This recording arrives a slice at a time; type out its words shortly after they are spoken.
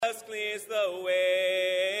Jesus clears the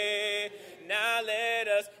way. Now let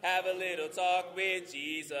us have a little talk with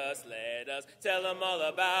Jesus. Let us tell him all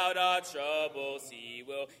about our troubles. He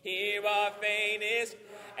will hear our faintest,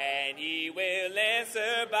 and he will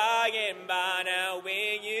answer by and by. Now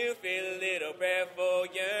when you feel a little prayerful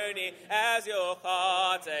yearning, as your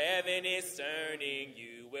heart to heaven is turning,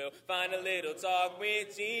 you will find a little talk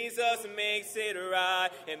with Jesus. Makes it right,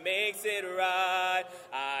 it makes it right.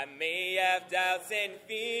 I may have doubts and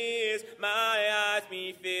fears, my eyes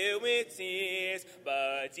be filled with tears,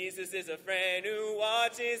 but Jesus is a friend who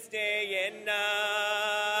watches day and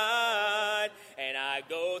night. And I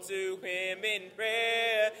go to him in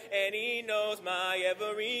prayer, and he knows my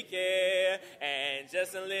every care. And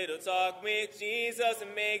just a little talk with Jesus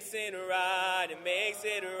makes it right, it makes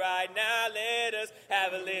it right. Now let us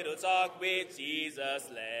have a little talk with Jesus.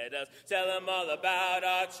 Let us tell him all about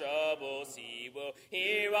our troubles. He will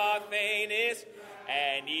hear our faintest,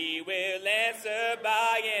 and he will answer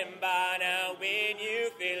by and by. Now when you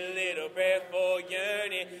feel a little prayerful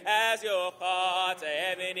yearning, as your heart to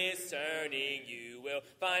heaven is turning, you will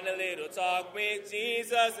find a little talk with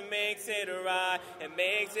Jesus. Makes it right, it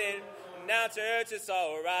makes it. Now church, it's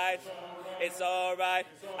all right. It's all right.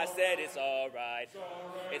 I said it's all right.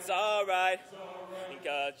 It's all right.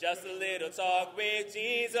 Because just a little talk with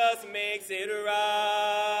Jesus makes it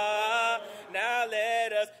right. Now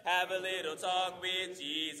let us have a little talk with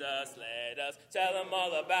Jesus. Let us tell him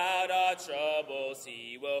all about our troubles.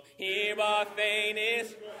 He will hear our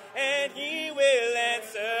faintest, and he will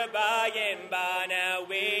answer by and by. Now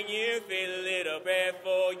when you feel a little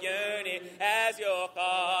prayerful yearning, as your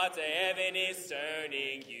heart to heaven is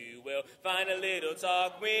turning, you will find a little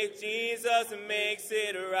talk with Jesus. Makes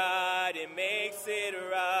it right, it makes it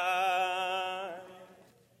right.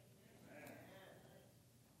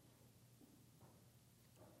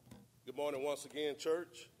 Good morning once again,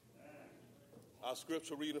 church. Our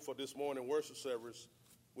scripture reading for this morning worship service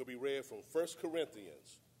will be read from 1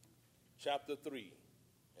 Corinthians chapter 3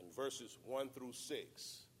 and verses 1 through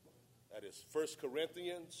 6. That is 1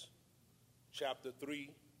 Corinthians chapter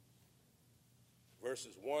 3,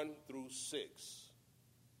 verses 1 through 6.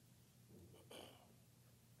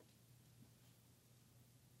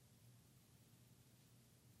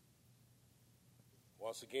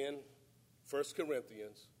 Once again, 1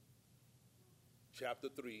 Corinthians chapter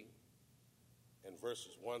 3 and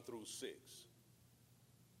verses 1 through 6.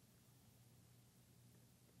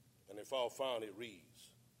 And if all found, it reads,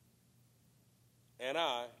 And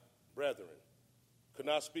I, brethren, could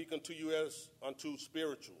not speak unto you as unto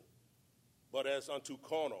spiritual, but as unto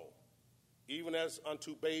carnal, even as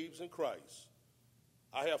unto babes in Christ.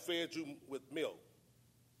 I have fed you with milk,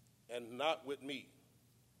 and not with meat.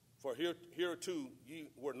 For hereto ye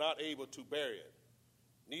were not able to bear it,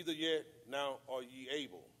 neither yet now are ye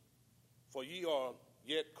able. For ye are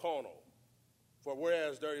yet carnal. For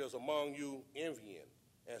whereas there is among you envying,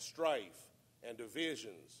 and strife, and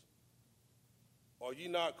divisions, are ye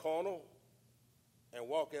not carnal, and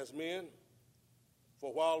walk as men?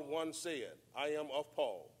 For while one said, I am of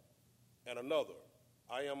Paul, and another,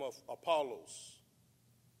 I am of Apollos,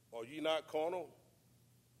 are ye not carnal?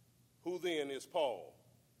 Who then is Paul,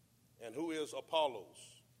 and who is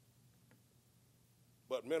Apollos?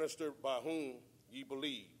 But ministered by whom ye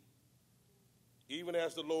believe, even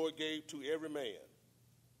as the Lord gave to every man.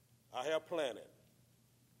 I have planted,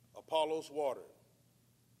 Apollos watered,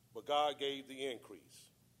 but God gave the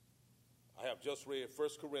increase. I have just read 1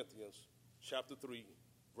 Corinthians chapter 3,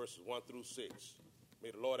 verses 1 through 6.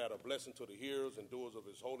 May the Lord add a blessing to the hearers and doers of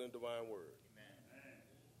his holy and divine word.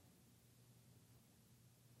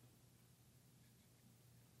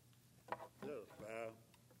 Let us bow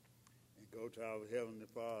and go to our Heavenly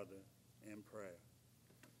Father in prayer.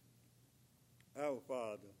 Our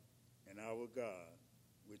Father and our God,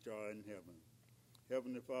 which are in heaven.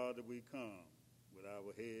 Heavenly Father, we come with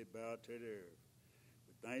our head bowed to the earth,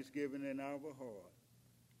 with thanksgiving in our heart,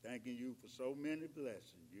 thanking you for so many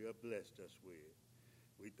blessings you have blessed us with.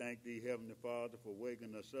 We thank thee, Heavenly Father, for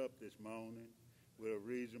waking us up this morning with a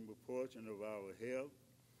reasonable portion of our health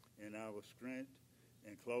and our strength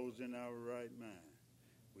and closing our right mind.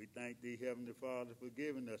 We thank thee, Heavenly Father, for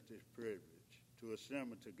giving us this privilege to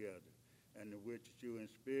assemble together and to worship you in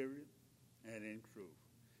spirit and in truth.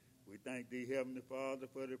 We thank thee, Heavenly Father,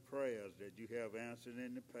 for the prayers that you have answered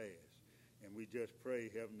in the past. And we just pray,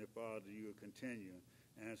 Heavenly Father, you will continue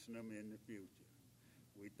answering them in the future.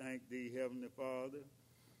 We thank thee, Heavenly Father,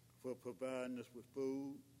 for providing us with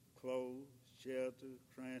food, clothes, shelter,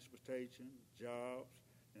 transportation, jobs,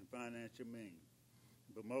 and financial means.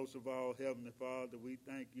 But most of all, Heavenly Father, we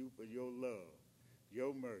thank you for your love,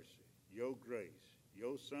 your mercy, your grace,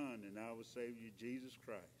 your Son and our Savior Jesus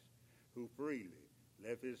Christ, who freely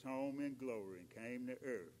left his home in glory and came to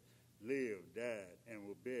earth, lived, died, and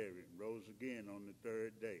was buried, and rose again on the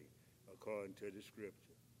third day, according to the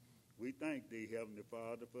Scripture. We thank thee, Heavenly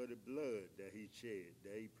Father, for the blood that he shed,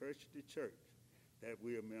 that he purchased the church that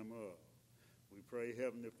we are a member of. We pray,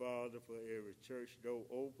 Heavenly Father, for every church door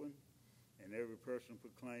open and every person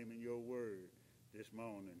proclaiming your word this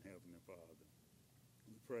morning, Heavenly Father.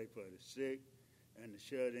 We pray for the sick and the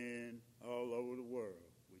shut-in all over the world.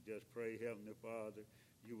 We just pray, Heavenly Father,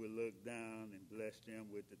 you will look down and bless them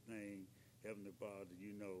with the thing, Heavenly Father,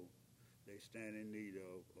 you know they stand in need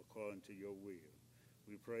of according to your will.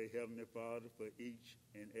 We pray, Heavenly Father, for each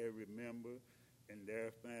and every member and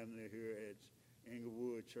their family here at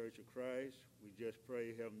Inglewood Church of Christ. We just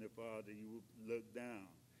pray, Heavenly Father, you will look down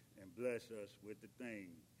and bless us with the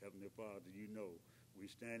thing, Heavenly Father, you know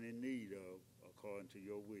we stand in need of according to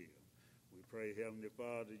your will. We pray, Heavenly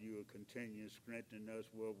Father, you will continue to strengthen us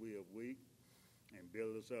where we are weak and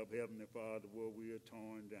build us up, Heavenly Father, where we are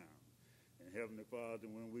torn down. And Heavenly Father,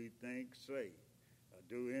 when we think, say, or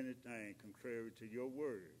do anything contrary to your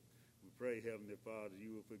word, we pray, Heavenly Father,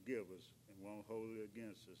 you will forgive us and won't hold it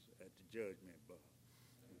against us at the judgment bar.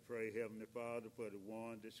 We pray, Heavenly Father, for the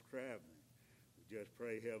one that's traveling. We just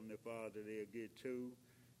pray, Heavenly Father, they'll get to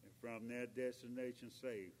and from their destination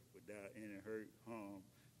safe without any hurt, harm,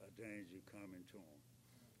 or danger coming to them.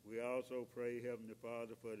 We also pray, Heavenly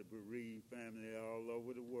Father, for the bereaved family all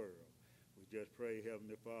over the world. We just pray,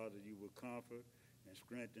 Heavenly Father, you will comfort and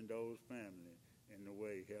strengthen those families in the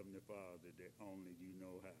way, Heavenly Father, that only you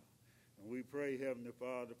know how. And we pray, Heavenly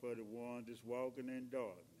Father, for the one that's walking in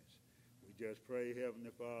darkness. We just pray,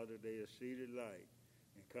 Heavenly Father, they'll see the light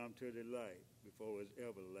and come to the light before it's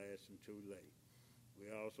everlasting too late. We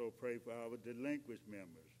also pray for our delinquent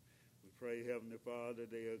members. We pray, Heavenly Father,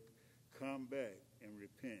 they'll come back and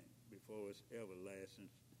repent before it's everlasting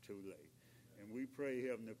too late. And we pray,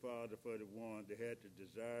 Heavenly Father, for the one that had the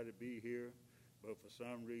desire to be here, but for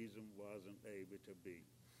some reason wasn't able to be.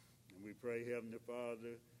 And we pray, Heavenly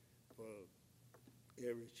Father, for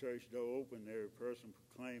every church door open, every person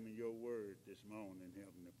proclaiming your word this morning,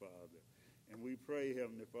 Heavenly Father. And we pray,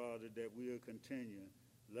 Heavenly Father, that we'll continue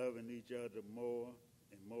loving each other more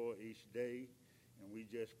and more each day. And we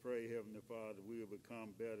just pray, Heavenly Father, we'll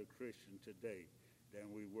become better Christians today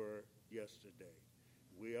than we were yesterday.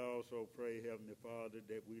 We also pray, Heavenly Father,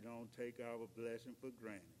 that we don't take our blessing for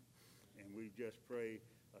granted. And we just pray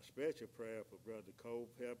a special prayer for Brother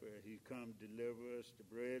Culpepper as he come deliver us the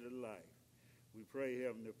bread of life. We pray,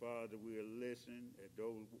 Heavenly Father, we'll listen as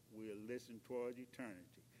though we'll listen toward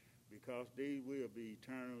eternity, because these will be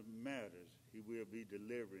eternal matters he will be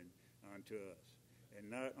delivering unto us. And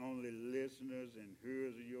not only listeners and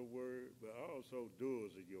hearers of your word, but also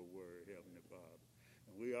doers of your word, Heavenly Father.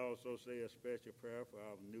 And we also say a special prayer for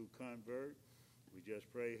our new convert. We just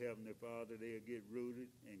pray, Heavenly Father, they'll get rooted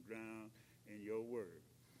and grounded in your word.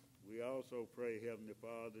 We also pray, Heavenly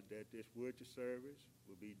Father, that this worship service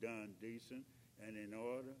will be done decent and in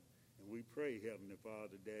order. And we pray, Heavenly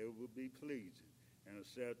Father, that it will be pleasing and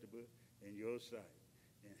acceptable in your sight.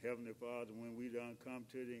 And Heavenly Father, when we done come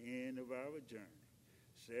to the end of our journey,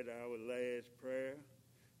 said our last prayer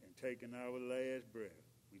and taken our last breath,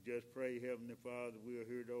 we just pray, Heavenly Father, we'll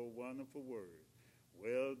hear those wonderful words.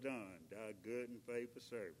 Well done, thy good and faithful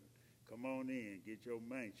servant. Come on in, get your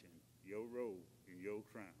mansion, your robe, and your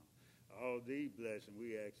crown. All these blessings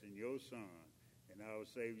we ask in your Son and our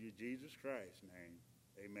Savior Jesus Christ's name.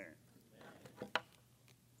 Amen.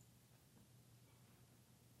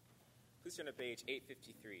 Please turn to page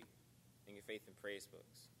 853 in your Faith and Praise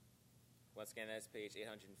books. Once again, that's page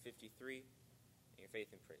 853 in your Faith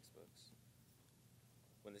and Praise books.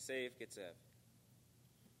 When the saved get saved.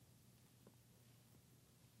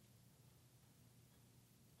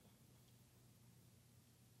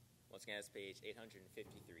 Once again, that's page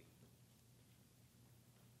 853.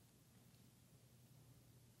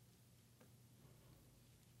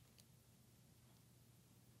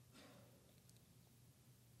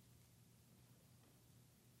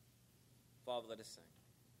 Father, let us sing.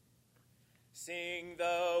 Sing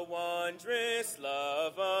the wondrous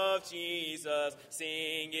love of Jesus.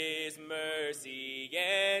 Sing his mercy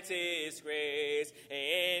and his grace.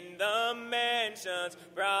 In the mansions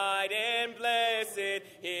bright and blessed,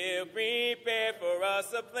 he'll prepare for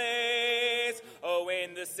us a place. Oh,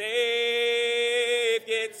 when the saved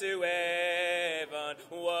get to heaven,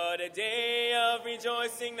 what a day of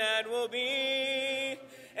rejoicing that will be.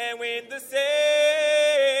 And when the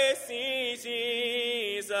saved see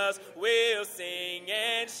Jesus, we'll sing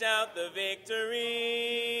and shout the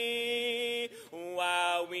victory.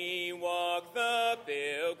 While we walk the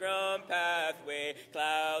pilgrim pathway.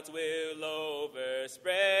 Clouds will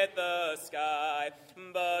overspread the sky.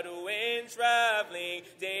 But when traveling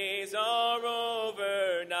days are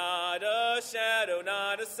over, not a shadow,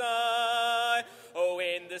 not a sigh. Oh,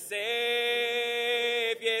 when the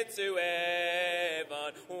Savior get to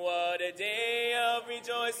heaven, what a day of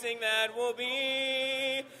rejoicing that will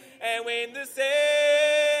be. And when the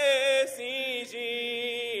saints see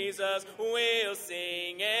Jesus, we'll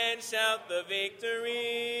sing and shout the victory.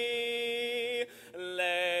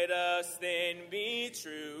 Let us then be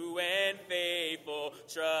true and faithful,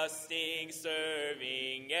 trusting,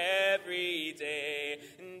 serving every day.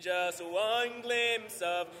 Just one glimpse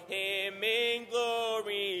of him in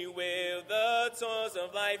glory will the toils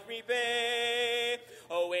of life repay.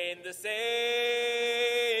 Oh, when the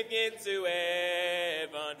saved get to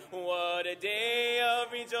heaven, what a day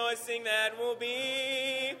of rejoicing that will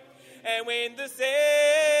be. And when the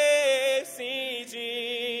saved see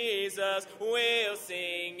Jesus, we'll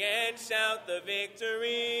sing and shout the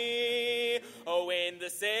victory. Oh, when the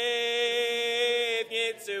saved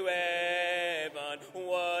get to heaven,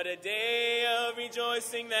 what a day of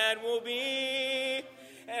rejoicing that will be.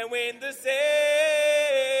 And when the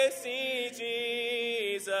saved see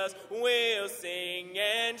Jesus, we'll sing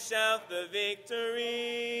and shout the victory.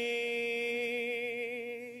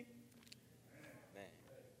 Amen.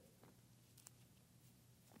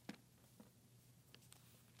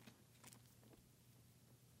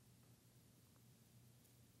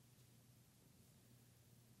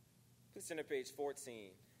 Please turn to page 14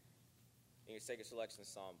 in your Sacred Selection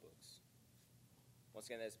Psalm books. Once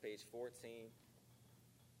again, that's page 14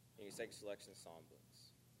 in your Sacred Selection Psalm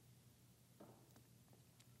books.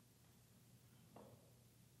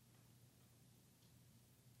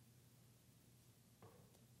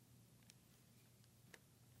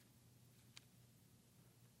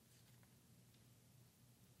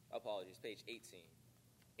 Apologies, page 18.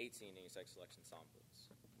 18 in your Sacred Selection Psalm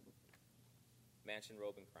books. Mansion,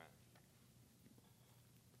 Robe, and Crown.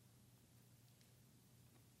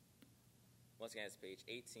 Once again, it's page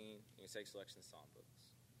 18 in your Sacred Selection Psalm books.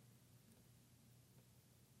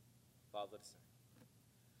 Father, let us sing.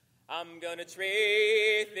 I'm gonna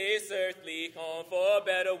trade this earthly home for a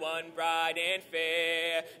better one, bright and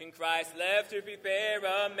fair. And Christ left to prepare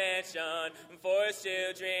a mansion for his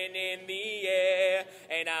children in the air.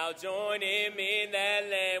 And I'll join him in that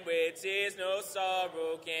land where 'tis no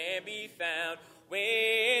sorrow can be found.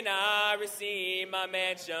 When I receive my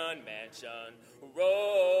mansion,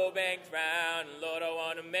 robe and crown. Lord, I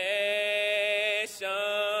want a mansion,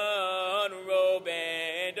 robe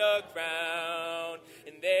and a crown.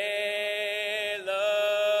 And their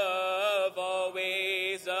love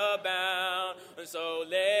always abound. So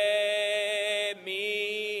let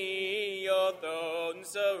me your throne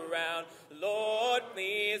surround. Lord,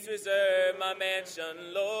 please reserve my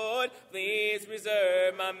mansion. Lord, please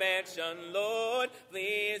reserve my mansion. Lord,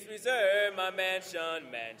 please reserve my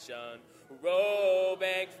mansion. Robe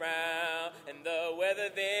and crown, and the weather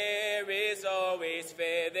there is always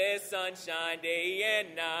fair. There's sunshine day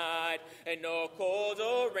and night, and no cold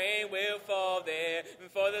or rain will fall there,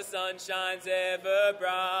 for the sun shines ever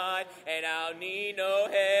bright. And I'll need no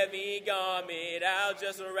heavy garment, I'll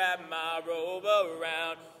just wrap my robe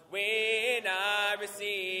around. When I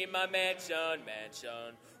receive my mansion,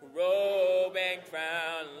 robe and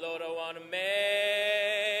crown. Lord, I want a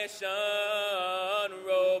mansion,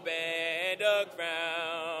 robe and a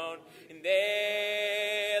crown. And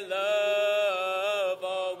their love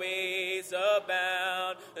always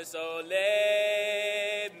abound. So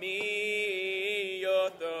let me your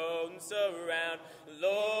throne surround.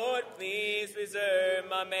 Lord, please reserve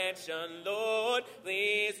my mansion. Lord,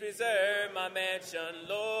 please reserve my mansion.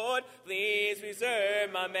 Lord, please reserve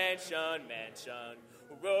my mansion.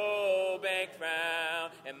 Robe and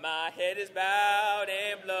crown, and my head is bowed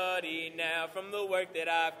and bloody now from the work that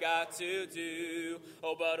I've got to do.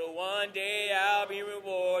 Oh, but one day I'll be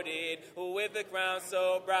rewarded with a crown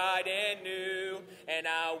so bright and new, and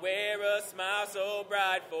I'll wear a smile so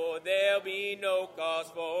bright, for there'll be no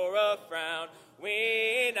cause for a frown.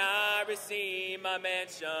 When I receive my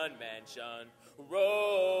mansion,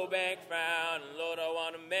 robe and crown. Lord, I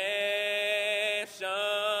want a mansion,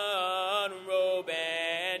 robe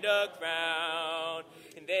and a crown.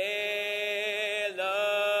 And their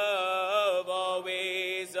love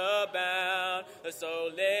always abound. So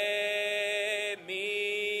let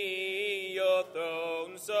me your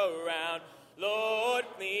throne surround. Lord,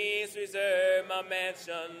 please reserve my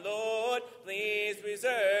mansion. Lord, please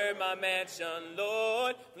reserve my mansion.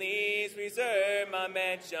 Lord, please reserve my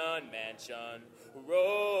mansion.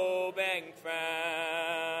 Robe and crown.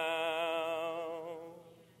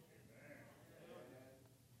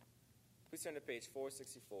 Please turn to page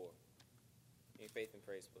 464 in your Faith and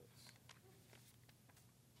Praise books.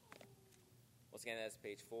 Once again, that's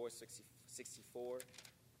page 464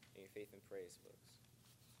 in your Faith and Praise books.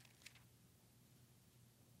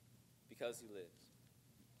 Because he lives.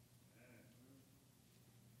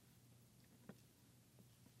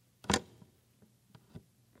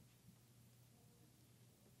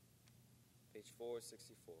 Page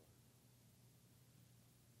 464.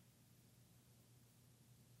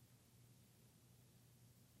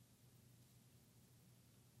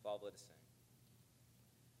 Father, let us sing.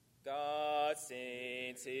 God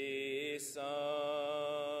sent his Son.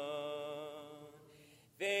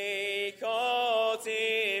 They called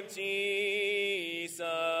him Jesus.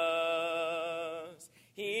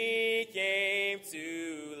 He came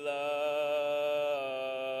to love,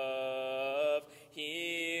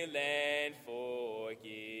 heal, and forgive.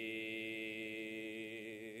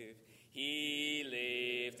 He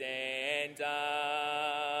lived and died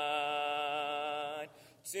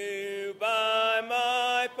to buy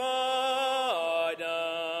my pardon.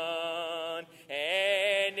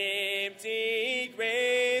 An empty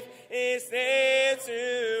grave is there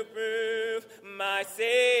to prove my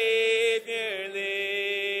Savior lives.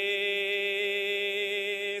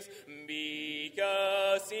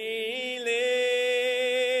 Because he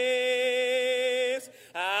lives,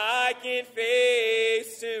 I can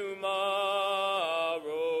face tomorrow.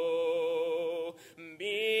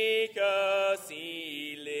 Because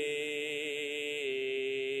he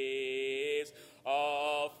lives,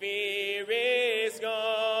 all fear is gone.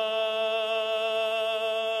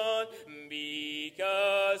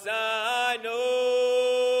 Because I know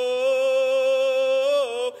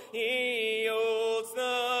he holds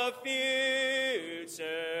the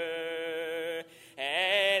future,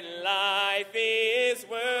 and life is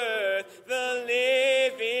worth the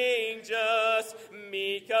living just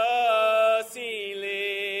because he lives.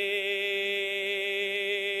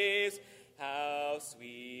 How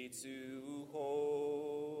sweet to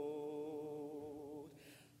hold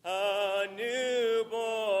a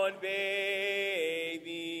newborn baby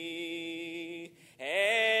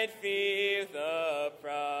and feel the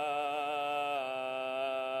pride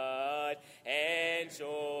and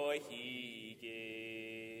joy he gives.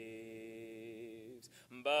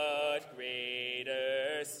 But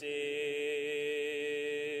greater still,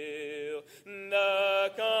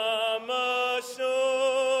 the calm assurance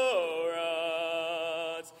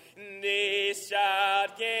this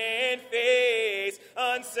child can face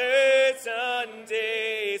uncertain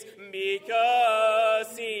days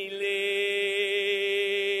because he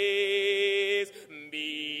lives.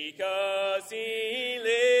 Because he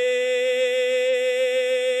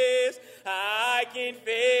lives, I can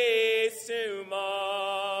face tomorrow.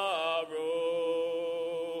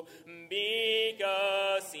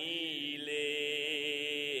 Because he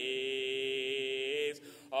lives,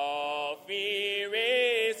 all fear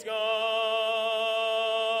is gone.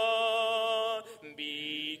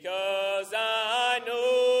 Because I know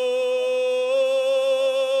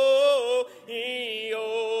he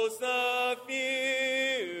holds the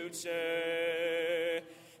future,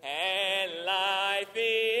 and life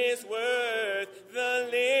is worth the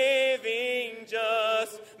living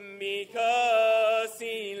just because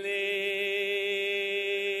he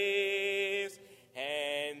lives.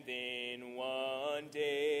 And then one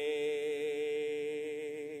day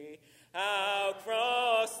I'll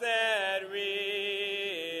cross that river.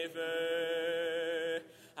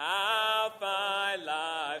 I'll find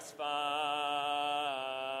life's fire,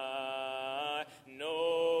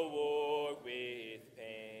 no war with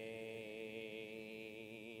pain.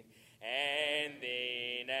 And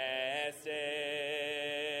then as death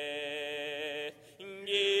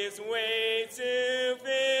gives way to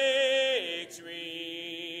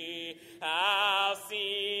victory, I'll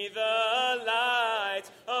see the light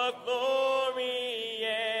of glory,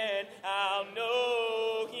 and I'll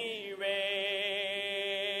know he reigns.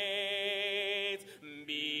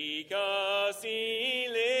 Because he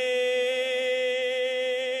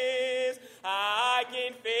lives, I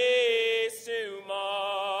can face tomorrow.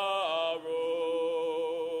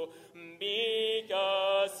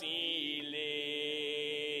 Because he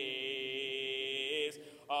lives,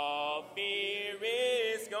 all fear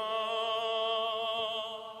is gone.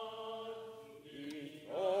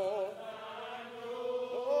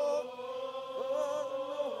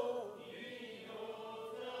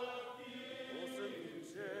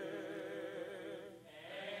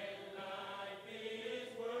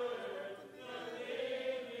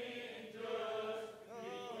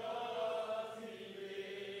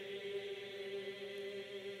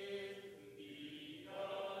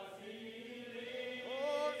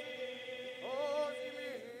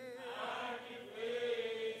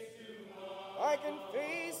 can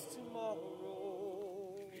face tomorrow.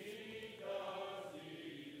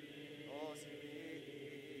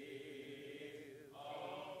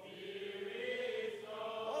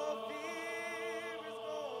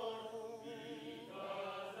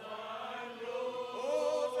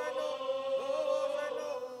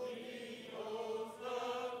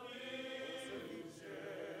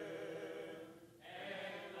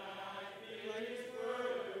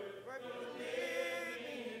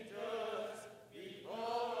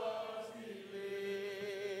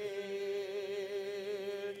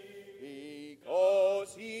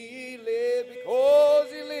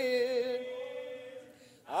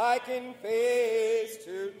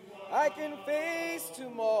 I can face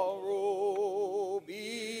tomorrow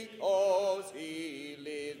because he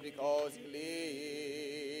lives, because he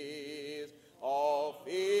lives. All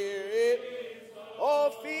fear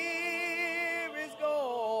is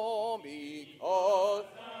gone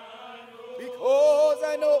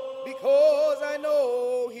because I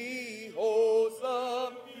know he holds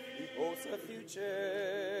the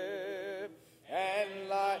future, and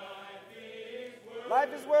life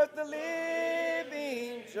is worth the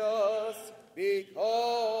living just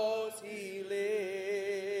because he lives.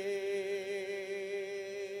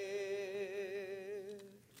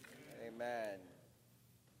 Amen.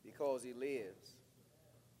 Because he lives,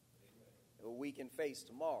 we can face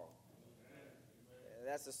tomorrow.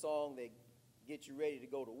 That's a song that gets you ready to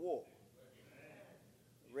go to war,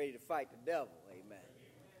 ready to fight the devil. Amen.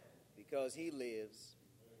 Because he lives,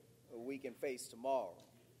 we can face tomorrow.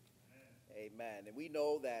 Amen. And we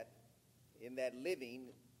know that in that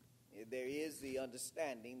living, there is the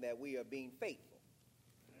understanding that we are being faithful.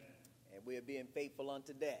 And we are being faithful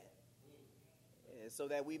unto death. So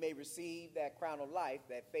that we may receive that crown of life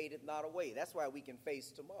that fadeth not away. That's why we can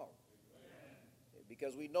face tomorrow.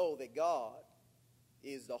 Because we know that God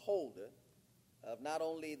is the holder of not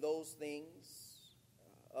only those things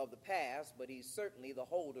of the past, but he's certainly the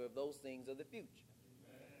holder of those things of the future.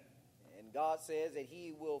 And God says that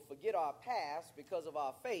he will forget our past because of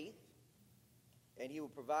our faith, and he will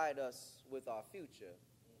provide us with our future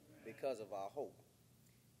because of our hope.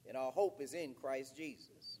 And our hope is in Christ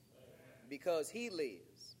Jesus. Because he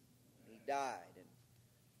lives, he died and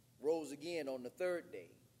rose again on the third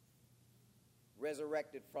day,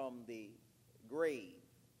 resurrected from the grave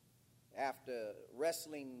after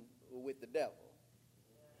wrestling with the devil.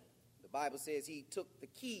 The Bible says he took the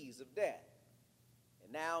keys of death.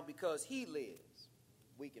 And now, because he lives,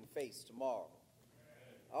 we can face tomorrow.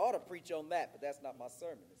 I ought to preach on that, but that's not my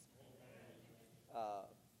sermon this morning.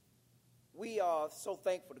 We are so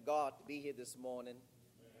thankful to God to be here this morning.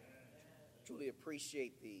 Truly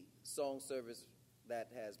appreciate the song service that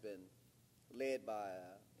has been led by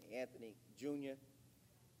Anthony Jr.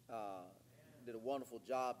 Did a wonderful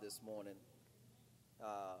job this morning.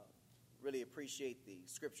 Really appreciate the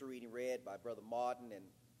scripture reading read by Brother Martin, and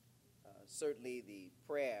certainly the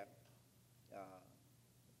prayer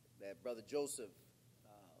that Brother Joseph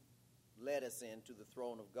led us into the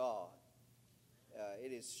throne of God.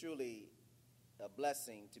 It is surely a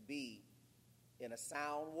blessing to be in a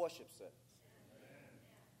sound worship service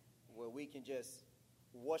where we can just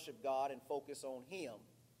worship God and focus on him,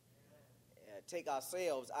 take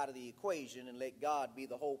ourselves out of the equation and let God be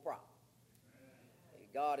the whole problem.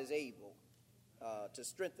 God is able to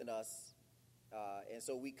strengthen us, and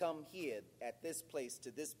so we come here at this place,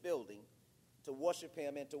 to this building, to worship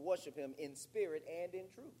him, and to worship him in spirit and in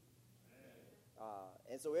truth.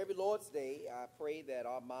 And so every Lord's Day, I pray that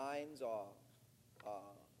our minds are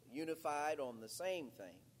unified on the same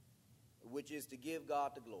thing, which is to give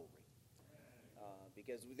God the glory.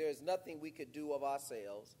 Because there's nothing we could do of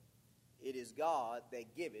ourselves. It is God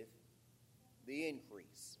that giveth the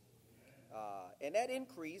increase. And that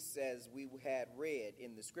increase, as we had read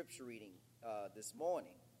in the scripture reading this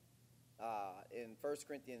morning, in 1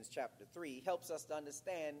 Corinthians chapter 3, helps us to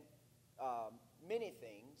understand many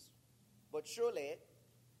things. But surely,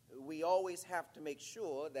 we always have to make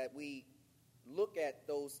sure that we look at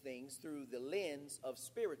those things through the lens of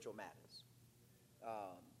spiritual matters.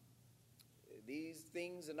 These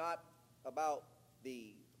things are not about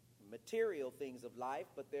the material things of life,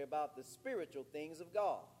 but they're about the spiritual things of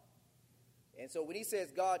God. And so when he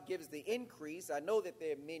says God gives the increase, I know that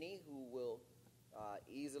there are many who will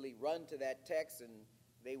easily run to that text, and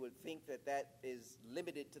they would think that that is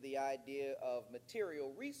limited to the idea of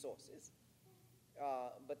material resources.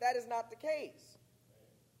 But that is not the case.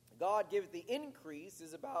 God gives the increase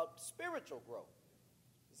is about spiritual growth.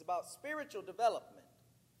 It's about spiritual development.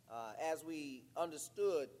 As we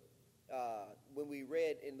understood when we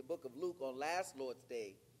read in the book of Luke on last Lord's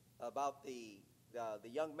Day about the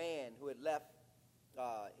young man who had left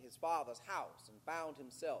his father's house and found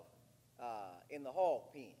himself in the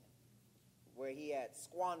hog pen, where he had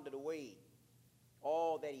squandered away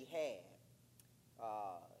all that he had.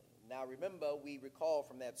 Now remember, we recall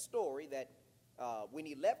from that story that when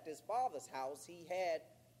he left his father's house, he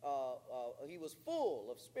was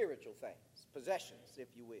full of spiritual things, possessions, if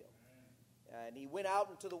you will. And he went out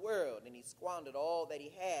into the world and he squandered all that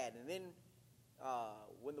he had. And then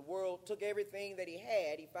when the world took everything that he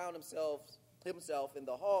had, he found himself in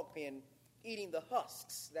the hog pen eating the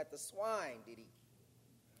husks that the swine did eat.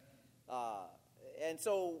 And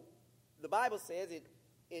so the Bible says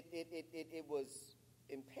it was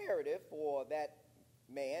imperative for that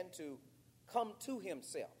man to come to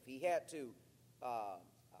himself. He had to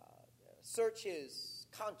search his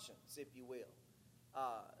conscience, if you will,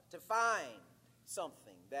 to find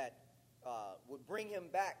something that would bring him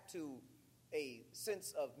back to a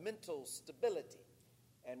sense of mental stability.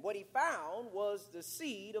 And what he found was the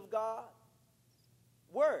seed of God's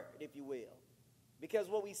word, if you will. Because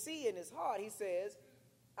what we see in his heart, he says,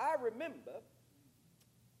 I remember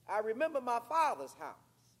my father's house.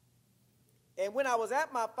 And when I was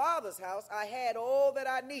at my father's house, I had all that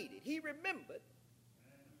I needed. He remembered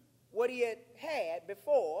what he had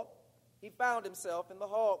before he found himself in the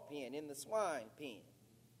hog pen, in the swine pen.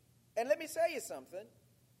 And let me tell you something.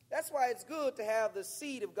 That's why it's good to have the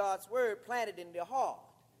seed of God's word planted in your heart.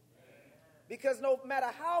 Because no matter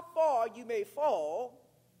how far you may fall,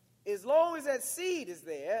 as long as that seed is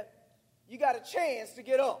there, you got a chance to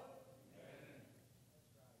get up.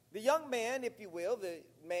 The young man, if you will,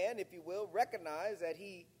 recognized that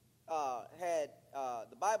he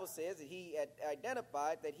the Bible says that he had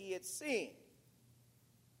identified that he had sinned.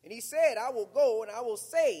 And he said, I will go and I will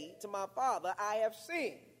say to my father, I have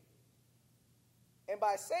sinned. And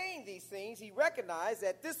by saying these things, he recognized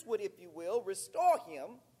that this would, if you will, restore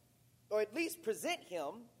him, or at least present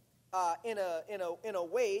him in a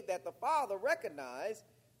way that the father recognized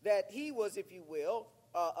that he was, if you will,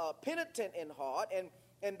 penitent in heart,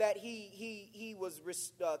 and that he was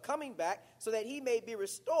coming back so that he may be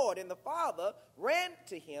restored. And the father ran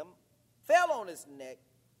to him, fell on his neck,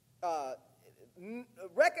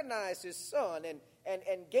 recognized his son,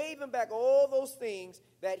 and gave him back all those things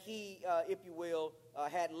that he, if you will,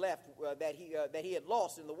 had left, that he had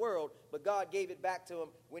lost in the world, but God gave it back to him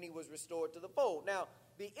when he was restored to the fold. Now,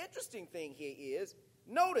 the interesting thing here is,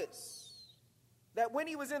 notice that when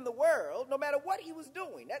he was in the world, no matter what he was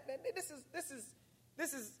doing,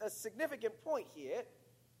 this is a significant point here.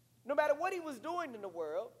 No matter what he was doing in the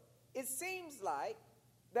world, it seems like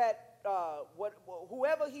that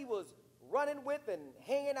whoever he was running with and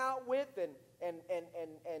hanging out with and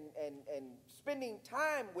spending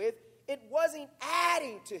time with, it wasn't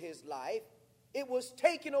adding to his life. It was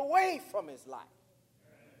taken away from his life.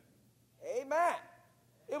 Amen.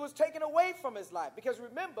 It was taken away from his life. Because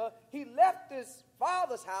remember, he left his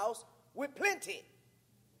father's house with plenty.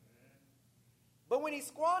 But when he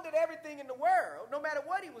squandered everything in the world, no matter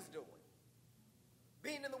what he was doing,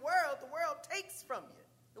 being in the world takes from you.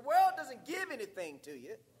 The world doesn't give anything to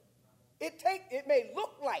you. It may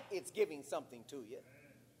look like it's giving something to you,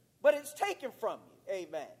 but it's taken from you.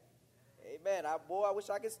 Amen. Amen. I wish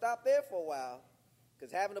I could stop there for a while,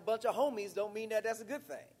 because having a bunch of homies don't mean that that's a good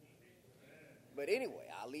thing. But anyway,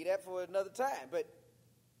 I'll leave that for another time. But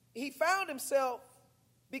he found himself,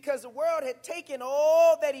 because the world had taken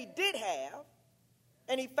all that he did have,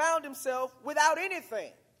 and he found himself without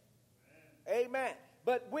anything. Amen.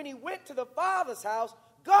 But when he went to the Father's house,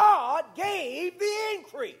 God gave the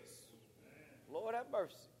increase. Lord have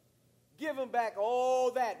mercy. Give him back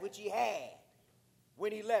all that which he had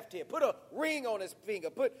when he left here. Put a ring on his finger.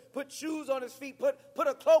 Put shoes on his feet. Put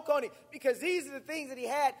a cloak on him. Because these are the things that he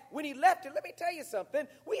had when he left here. Let me tell you something.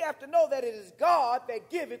 We have to know that it is God that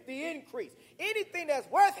giveth the increase. Anything that's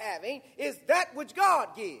worth having is that which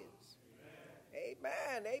God gives.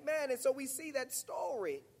 Amen. Amen. And so we see that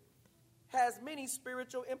story has many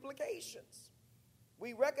spiritual implications.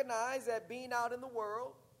 We recognize that being out in the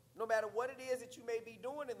world, no matter what it is that you may be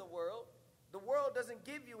doing in the world doesn't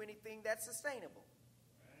give you anything that's sustainable.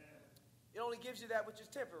 It only gives you that which is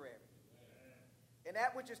temporary. And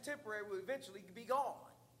that which is temporary will eventually be gone.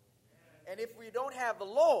 And if we don't have the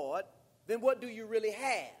Lord, then what do you really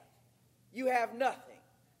have? You have nothing.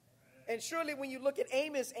 And surely when you look at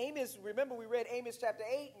Amos, remember we read Amos chapter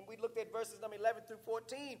 8, and we looked at verses number 11 through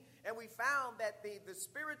 14, and we found that the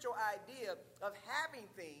spiritual idea of having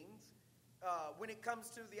things, when it comes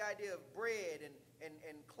to the idea of bread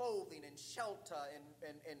and clothing and shelter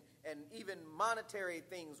and even monetary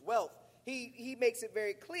things, wealth, he makes it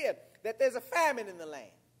very clear that there's a famine in the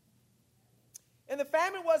land. And the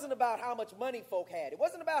famine wasn't about how much money folk had. It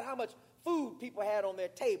wasn't about how much food people had on their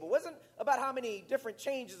table. It wasn't about how many different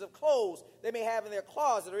changes of clothes they may have in their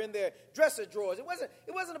closet or in their dresser drawers. It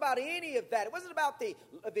wasn't about any of that. It wasn't about the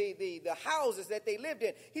houses that they lived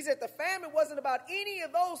in. He said the famine wasn't about any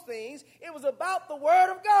of those things. It was about the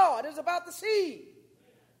word of God. It was about the seed.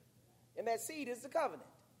 And that seed is the covenant.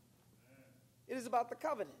 It is about the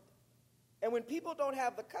covenant. And when people don't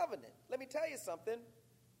have the covenant, let me tell you something,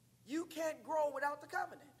 you can't grow without the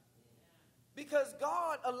covenant. Because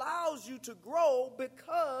God allows you to grow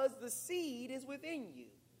because the seed is within you.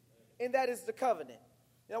 And that is the covenant.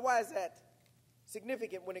 Now, why is that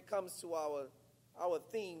significant when it comes to our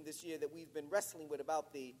theme this year that we've been wrestling with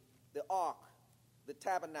about the ark, the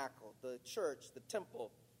tabernacle, the church, the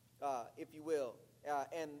temple, if you will,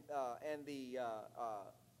 and the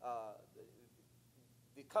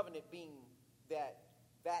covenant being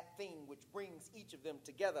that thing which brings each of them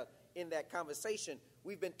together in that conversation.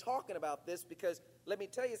 We've been talking about this because, let me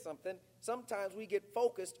tell you something, sometimes we get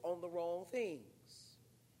focused on the wrong things.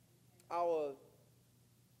 Our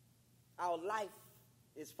life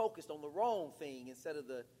is focused on the wrong thing instead of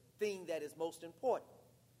the thing that is most important.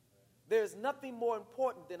 There's nothing more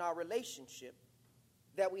important than our relationship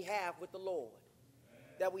that we have with the Lord,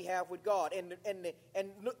 that we have with God. And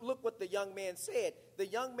look what the young man said. The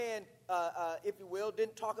young man, if you will,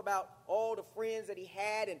 didn't talk about all the friends that he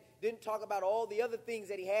had and didn't talk about all the other things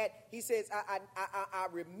that he had. He says, I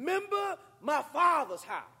remember my father's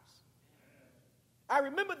house. I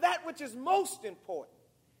remember that which is most important.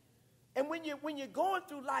 And when you're going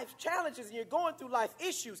through life challenges and you're going through life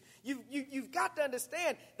issues, you've got to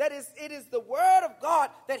understand that it is the word of God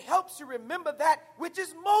that helps you remember that which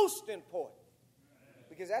is most important.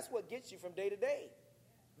 Because that's what gets you from day to day.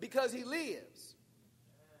 Because he lives,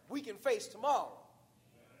 we can face tomorrow.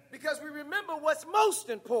 Because we remember what's most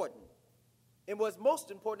important. And what's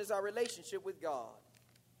most important is our relationship with God.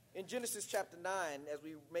 In Genesis chapter 9, as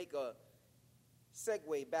we make a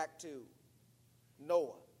segue back to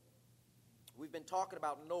Noah, we've been talking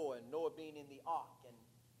about Noah and Noah being in the ark.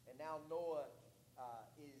 And now Noah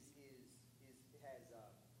has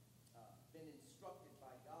been instructed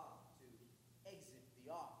by God to exit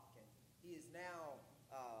the ark. And he is now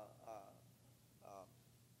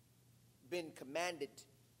been commanded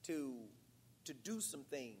to do some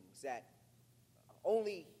things that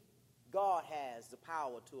only God has the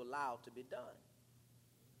power to allow to be done.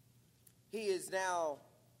 He is now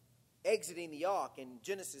exiting the ark. In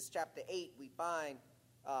Genesis chapter 8, we find,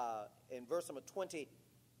 in verse number 20,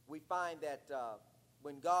 we find that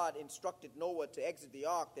when God instructed Noah to exit the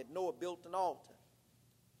ark, that Noah built an altar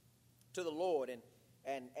to the Lord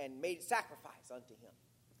and made sacrifice unto him.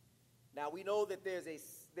 Now, we know that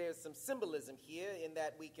there's some symbolism here in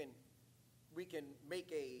that we can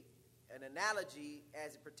make an analogy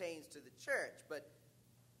as it pertains to the church, but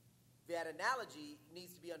that analogy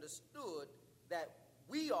needs to be understood that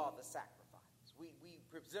we are the sacrifice. We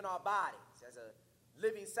present our bodies as a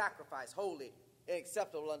living sacrifice, holy and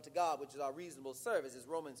acceptable unto God, which is our reasonable service, as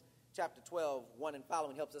Romans chapter 12, 1 and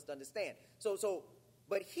following helps us to understand.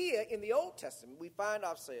 But here in the Old Testament, we find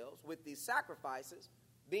ourselves with these sacrifices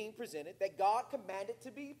being presented that God commanded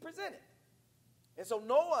to be presented. And so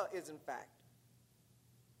Noah is, in fact,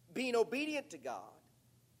 being obedient to God.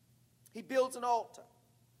 He builds an altar,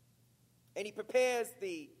 and he prepares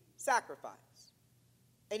the sacrifice,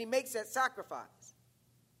 and he makes that sacrifice.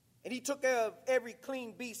 And he took care of every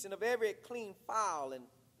clean beast and of every clean fowl and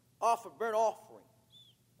offered burnt offerings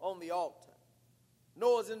on the altar.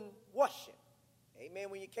 Noah's in worship. Amen,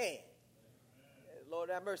 when you can. Amen. Lord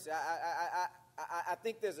have mercy. I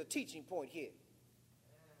think there's a teaching point here.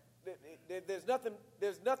 There's nothing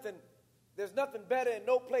better and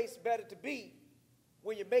no place better to be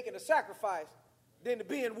when you're making a sacrifice than to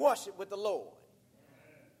be in worship with the Lord.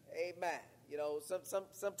 Amen. You know,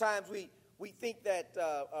 sometimes we think that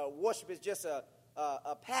worship is just a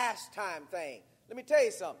pastime thing. Let me tell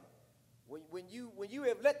you something. When you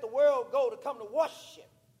have let the world go to come to worship,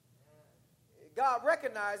 God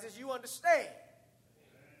recognizes you understand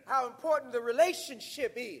how important the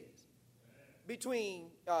relationship is between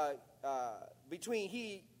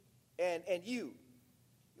he and you.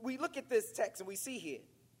 We look at this text and we see here,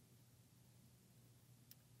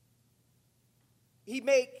 he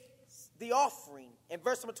makes the offering, and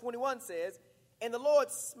verse number 21 says, and the Lord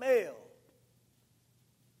smelled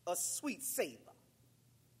a sweet savor.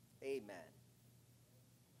 Amen.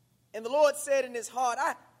 And the Lord said in his heart,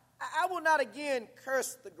 I will not again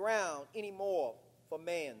curse the ground anymore for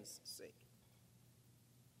man's sake.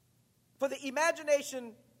 For the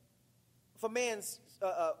imagination for man's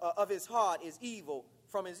of his heart is evil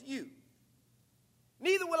from his youth.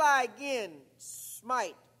 Neither will I again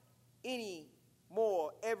smite any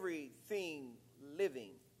more everything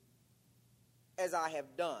living as I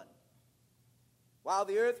have done, while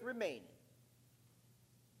the earth remaineth,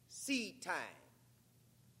 seed time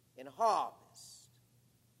and harvest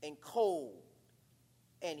and cold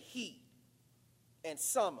and heat and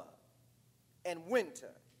summer and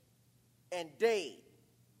winter and day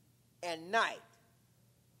and night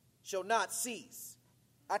shall not cease.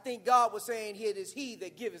 I think God was saying here, it is he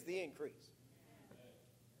that giveth the increase.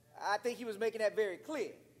 I think he was making that very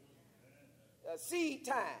clear. Seed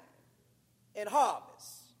time and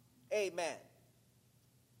harvest, amen,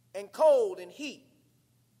 and cold and heat,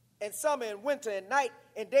 and summer and winter and night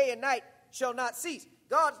and day and night shall not cease.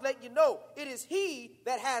 God's letting you know it is he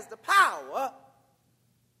that has the power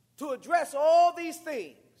to address all these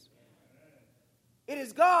things. It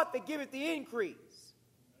is God that giveth the increase.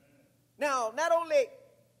 Now, not only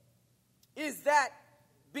is that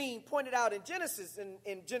being pointed out in Genesis,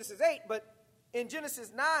 in Genesis 8, but in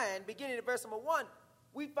Genesis 9, beginning at verse number 1,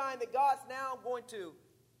 we find that God's now going to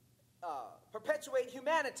perpetuate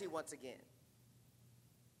humanity once again.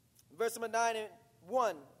 Verse number 9 and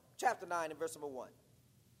 1, chapter 9 and verse number 1.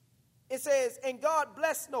 It says, and God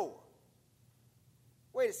blessed Noah.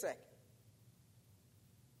 Wait a second.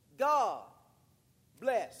 God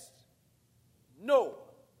blessed Noah.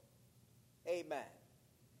 Amen.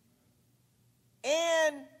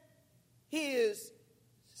 And his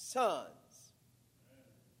sons.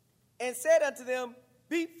 And said unto them,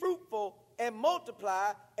 be fruitful and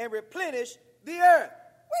multiply and replenish the earth.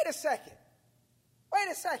 Wait a second. Wait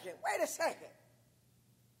a second. Wait a second.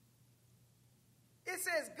 It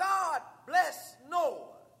says God blessed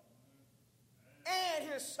Noah and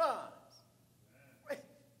his sons.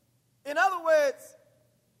 In other words,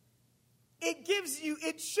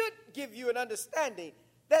 it should give you an understanding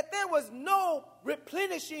that there was no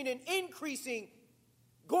replenishing and increasing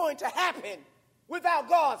going to happen without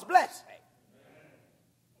God's blessing.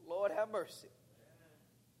 Lord have mercy.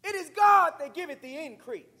 It is God that giveth the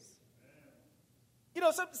increase. You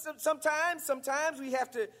know, sometimes we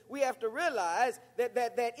have to realize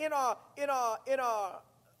that in our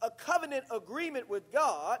a covenant agreement with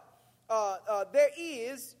God, there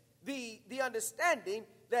is the understanding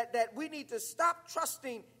that we need to stop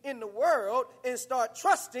trusting in the world and start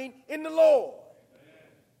trusting in the Lord.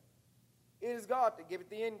 It is God that giveth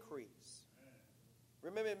the increase.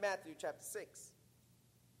 Remember in Matthew chapter 6,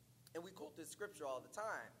 and we quote this scripture all the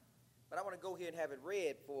time, but I want to go here and have it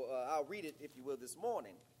read I'll read it, if you will, this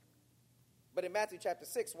morning. But in Matthew chapter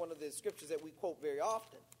 6, one of the scriptures that we quote very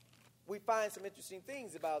often, we find some interesting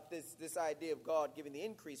things about this idea of God giving the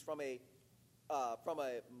increase from a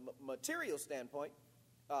material standpoint.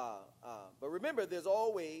 But remember, there's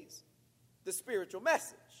always the spiritual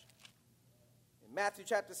message. In Matthew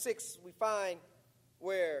chapter 6, we find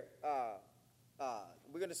where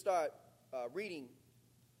we're going to start reading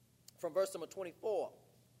from verse number 24.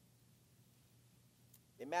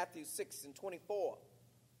 In Matthew 6 and 24.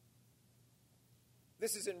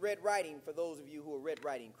 This is in red writing for those of you who are red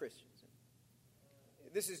writing Christians.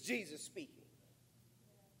 This is Jesus speaking.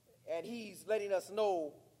 And he's letting us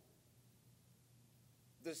know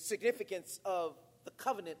the significance of the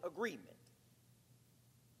covenant agreement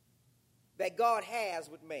that God has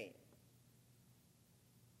with man.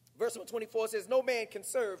 Verse 24 says, no man can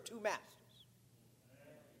serve two masters.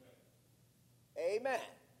 Amen.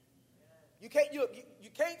 You can't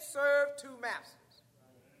serve two masters.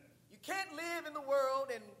 You can't live in the world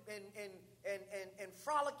and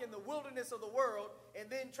frolic in the wilderness of the world and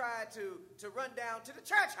then try to run down to the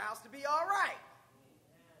church house to be all right.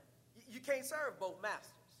 You can't serve both masters.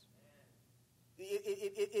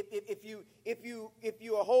 If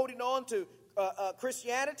you are holding on to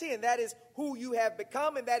Christianity, and that is who you have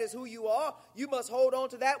become and that is who you are, you must hold on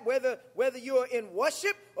to that whether you're in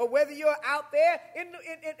worship or whether you're out there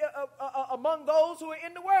among those who are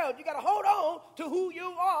in the world. You got to hold on to who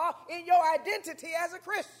you are in your identity as a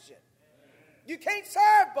Christian. You can't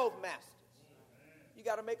serve both masters. You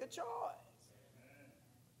got to make a choice.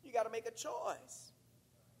 You got to make a choice.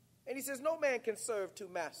 And he says, no man can serve two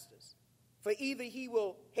masters, for either he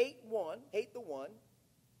will hate the one,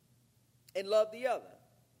 and love the other,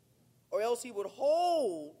 or else he would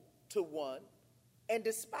hold to one and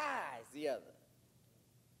despise the other.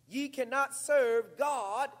 Ye cannot serve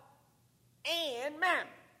God and mammon.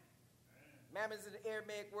 Mammon is an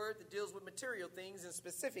Aramaic word that deals with material things. In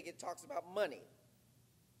specific, it talks about money.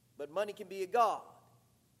 But money can be a god,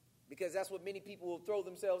 because that's what many people will throw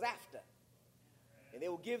themselves after. And they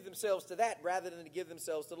will give themselves to that rather than to give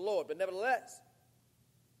themselves to the Lord. But nevertheless,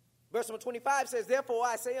 verse number 25 says, therefore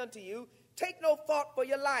I say unto you, Take no thought for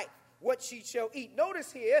your life, what ye shall eat.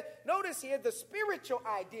 Notice here the spiritual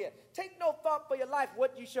idea. Take no thought for your life,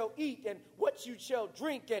 what you shall eat and what you shall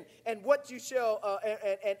drink and what you shall,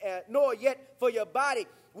 nor yet for your body,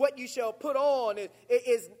 what you shall put on.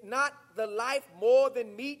 Is not the life more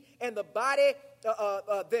than meat and the body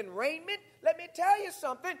than raiment? Let me tell you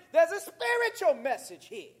something. There's a spiritual message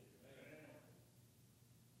here.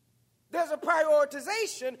 There's a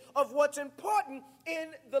prioritization of what's important in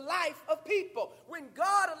the life of people. When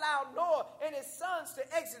God allowed Noah and his sons to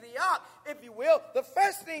exit the ark, if you will, the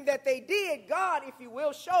first thing that they did, God, if you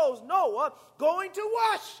will, shows Noah going to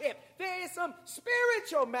worship. There is some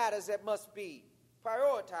spiritual matters that must be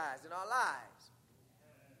prioritized in our lives.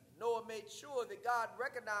 Noah made sure that God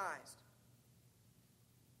recognized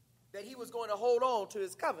that he was going to hold on to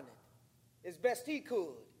his covenant as best he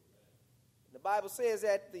could. The Bible says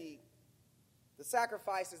that the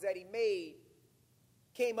sacrifices that he made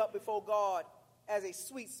came up before God as a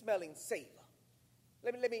sweet-smelling savor.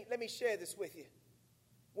 Let me share this with you.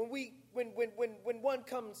 When one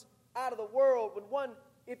comes out of the world, when one,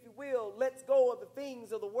 if you will, lets go of the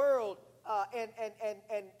things of the world and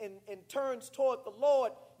turns toward the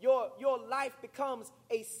Lord, your life becomes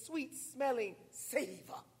a sweet-smelling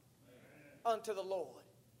savor unto the Lord.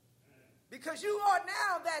 Because you are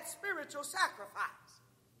now that spiritual sacrifice.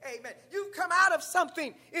 Amen. You've come out of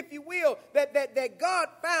something, if you will, that God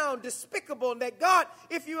found despicable, and that God,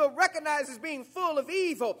 if you will, recognize as being full of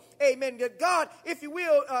evil. Amen. That God, if you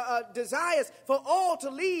will, desires for all to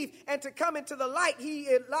leave and to come into the light. He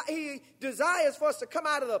desires for us to come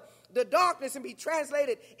out of the darkness and be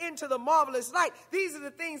translated into the marvelous light. These are the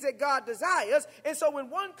things that God desires. And so when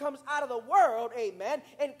one comes out of the world, amen,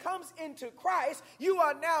 and comes into Christ, you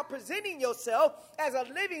are now presenting yourself as a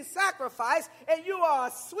living sacrifice, and you are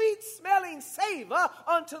a sweet-smelling savor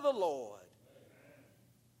unto the Lord.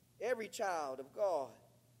 Every child of God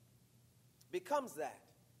becomes that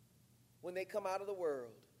when they come out of the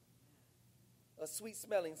world, a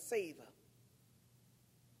sweet-smelling savor.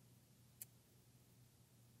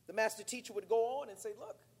 The master teacher would go on and say,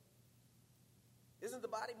 look, isn't the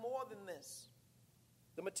body more than this?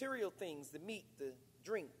 The material things, the meat, the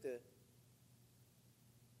drink, the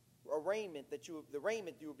raiment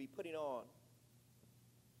you will be putting on.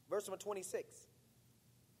 Verse number 26.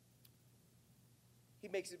 He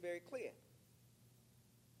makes it very clear.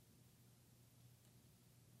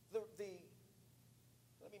 Let me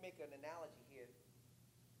make an analogy here.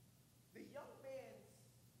 The young man's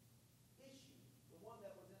issue, the one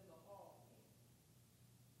that was in the hall,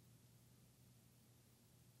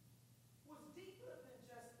 was deeper than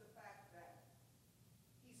just the fact that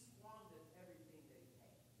he squandered everything that he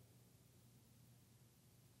had.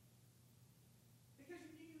 Because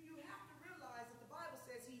you have to realize that the Bible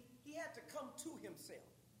says he had to come to himself.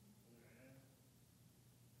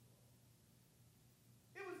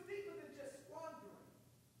 It was deeper than just squandering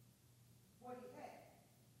what he had.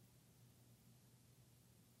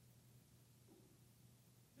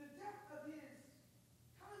 The depth of his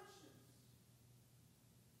conscience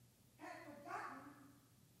had forgotten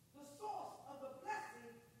the source of the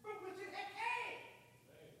blessing from which it had came.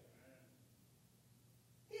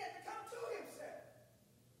 He had to come to himself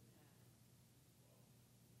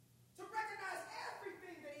to recognize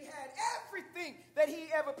everything that he had, everything that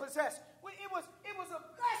he ever possessed. It was a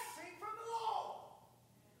blessing from the Lord.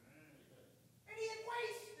 And he had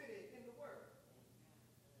wasted it in the world.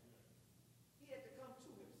 He had to come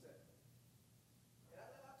to himself. And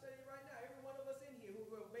I'll tell you right now, every one of us in here who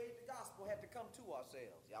obeyed the gospel had to come to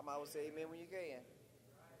ourselves. Y'all might well say amen when you can.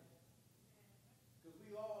 Because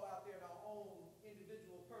we all out there in our own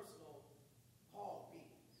individual, personal hall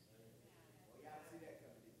beings. Well, y'all see that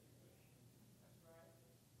coming in.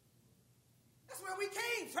 That's where we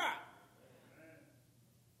came from.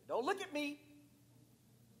 Don't look at me.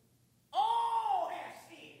 All have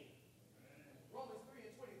sinned. Romans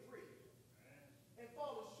 3:23. And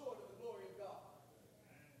fallen short of the glory of God.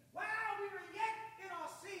 While we were yet in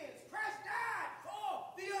our sins, Christ died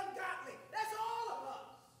for the ungodly. That's all of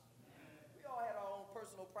us. We all had our own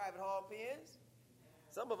personal private hall pens.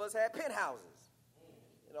 Some of us had penthouses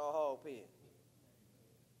in our hall pen.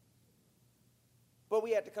 But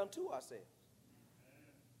we had to come to ourselves.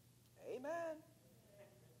 Amen.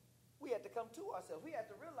 We had to come to ourselves. We had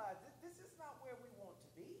to realize that this is not where we want to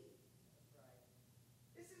be.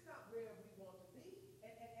 This is not where we want to be.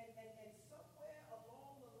 And somewhere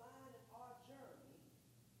along the line in our journey,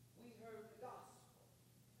 we heard the gospel.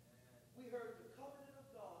 We heard the covenant of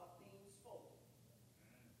God being spoken.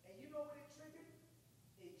 And you know what it triggered?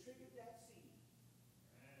 It triggered that seed.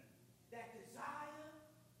 That desire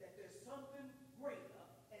that there's something greater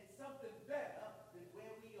and something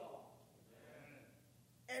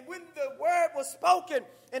And when the word was spoken,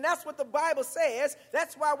 and that's what the Bible says,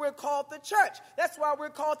 that's why we're called the church. That's why we're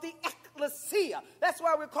called the ecclesia. That's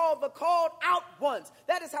why we're called the called out ones.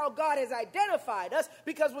 That is how God has identified us,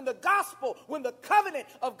 because when the gospel, when the covenant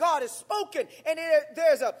of God is spoken, and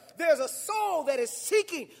there's a soul that is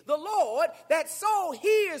seeking the Lord, that soul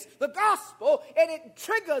hears the gospel, and it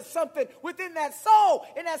triggers something within that soul.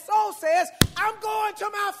 And that soul says, I'm going to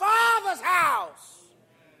my Father's house.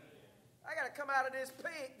 I got to come out of this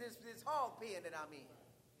hog pen that I'm in.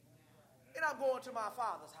 And I'm going to my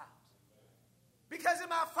Father's house. Because in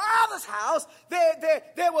my Father's house,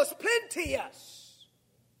 there was plenteous.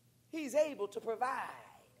 He's able to provide.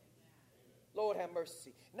 Lord have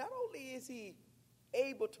mercy. Not only is he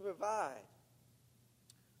able to provide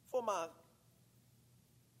for my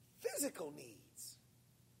physical needs,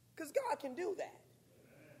 because God can do that.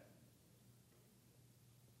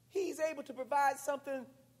 He's able to provide something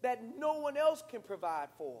that no one else can provide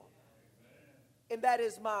for. And that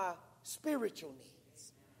is my spiritual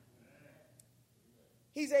needs.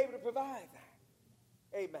 He's able to provide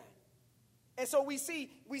that. Amen. And so we see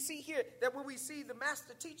here that when we see the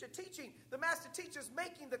master teacher teaching, the master teacher's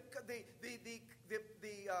making the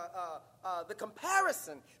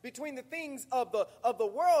comparison between the things of the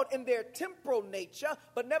world and their temporal nature.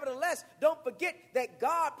 But nevertheless, don't forget that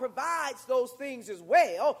God provides those things as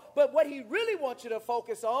well. But what he really wants you to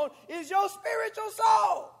focus on is your spiritual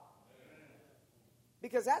soul,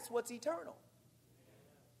 because that's what's eternal.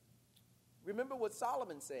 Remember what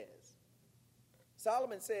Solomon says.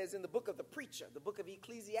 Solomon says in the book of the preacher, the book of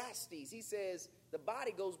Ecclesiastes, he says the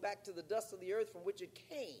body goes back to the dust of the earth from which it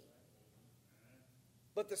came.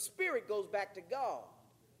 But the spirit goes back to God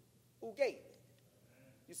who gave it.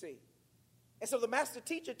 You see. And so the master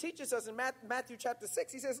teacher teaches us in Matthew chapter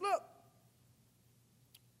 6. He says, look,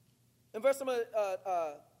 in verse number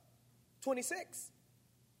 26,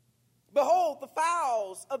 behold the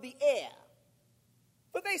fowls of the air,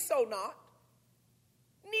 for they sow not,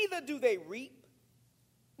 neither do they reap,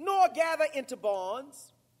 nor gather into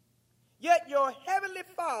barns, yet your heavenly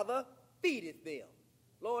Father feedeth them.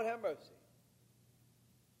 Lord have mercy.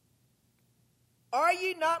 Are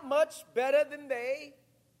ye not much better than they?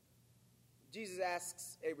 Jesus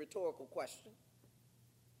asks a rhetorical question.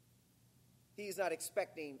 He's not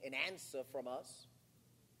expecting an answer from us,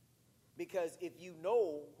 because if you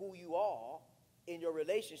know who you are in your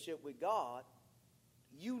relationship with God,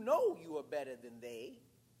 you know you are better than they.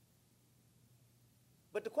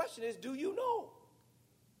 But the question is, do you know?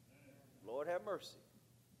 Lord have mercy.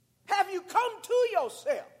 Have you come to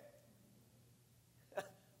yourself?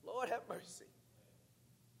 Lord have mercy.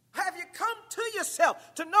 Have you come to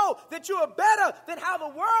yourself to know that you are better than how the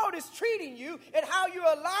world is treating you and how you're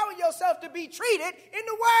allowing yourself to be treated in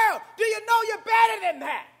the world? Do you know you're better than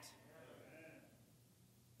that?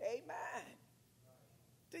 Amen.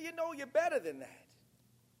 Do you know you're better than that?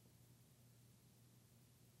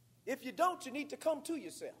 If you don't, you need to come to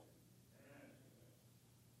yourself.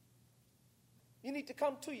 You need to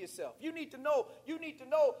come to yourself. You need to know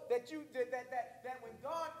that that when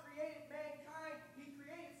God created mankind, he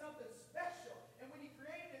created something special. And when he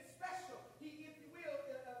created it special, he, if you will,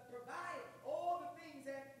 provided all the things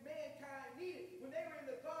that mankind needed. When they were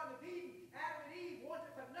in the Garden of Eden, Adam and Eve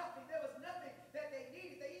wanted for nothing. There was nothing that they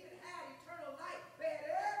needed. They even had eternal life. They had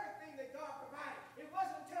everything that God provided. It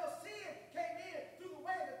wasn't until sin came in through the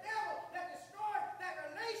way of the devil that destroyed that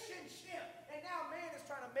relationship. And now man is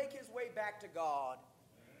trying to make his way back to God,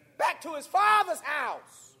 back to his Father's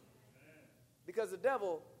house, because the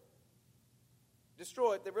devil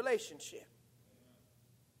destroyed the relationship.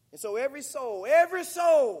 And so every soul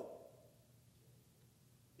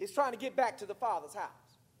is trying to get back to the Father's house.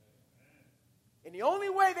 And the only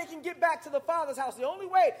way they can get back to the Father's house, the only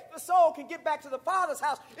way the soul can get back to the Father's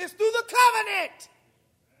house is through the covenant.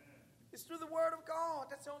 It's through the Word of God.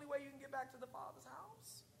 That's the only way you can get back to the Father's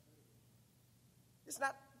house. It's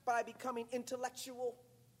not by becoming intellectual.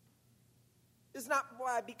 It's not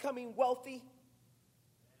by becoming wealthy.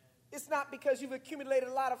 It's not because you've accumulated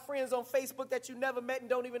a lot of friends on Facebook that you never met and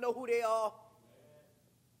don't even know who they are.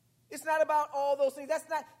 It's not about all those things.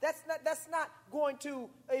 That's not going to,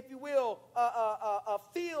 if you will,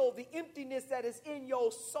 fill the emptiness that is in your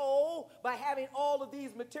soul by having all of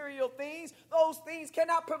these material things. Those things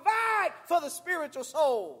cannot provide for the spiritual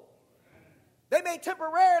soul. They may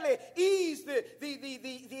temporarily ease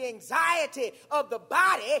the anxiety of the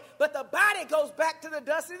body, but the body goes back to the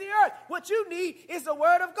dust of the earth. What you need is the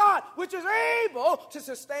Word of God, which is able to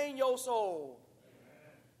sustain your soul.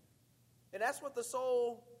 And that's what the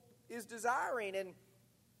soul is desiring. And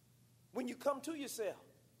when you come to yourself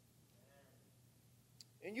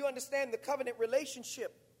and you understand the covenant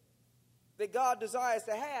relationship that God desires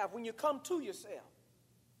to have when you come to yourself.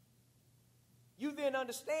 You then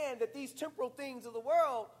understand that these temporal things of the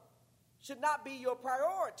world should not be your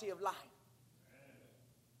priority of life.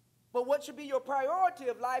 But what should be your priority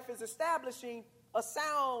of life is establishing a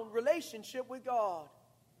sound relationship with God.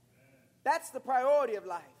 That's the priority of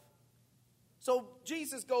life. So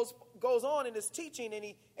Jesus goes on in his teaching, and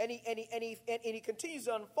he continues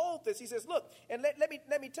to unfold this. He says, look, and let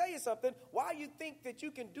me tell you something. While you think that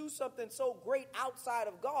you can do something so great outside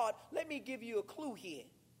of God, let me give you a clue here.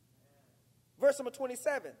 Verse number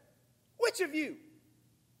 27. Which of you,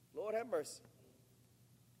 Lord have mercy,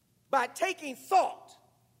 by taking thought,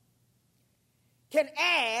 can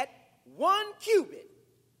add 1 cubit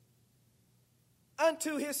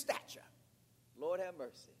unto his stature? Lord have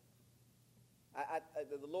mercy.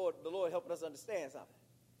 The Lord helping us understand something.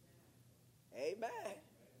 Amen.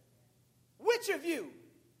 Which of you?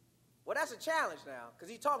 Well, that's a challenge now, because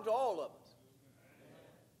he's talking to all of us.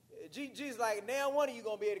 Jesus like, now one of you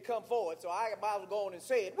going to be able to come forward, so I might as well go on and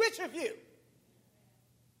say it. Which of you,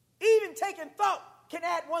 even taking thought, can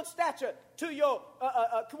add 1 stature to your,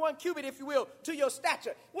 1 cubit, if you will, to your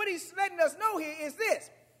stature? What he's letting us know here is this.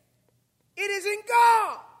 It is in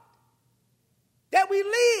God that we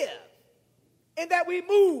live, and that we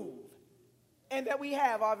move, and that we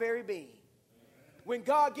have our very being. When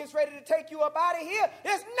God gets ready to take you up out of here,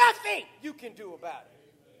 there's nothing you can do about it.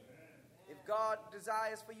 If God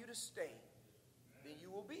desires for you to stay, then you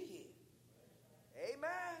will be here.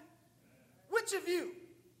 Amen. Which of you,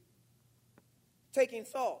 taking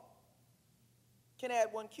thought, can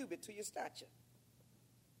add 1 cubit to your stature?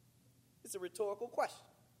 It's a rhetorical question.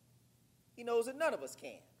 He knows that none of us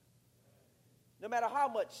can, no matter how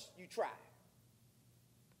much you try.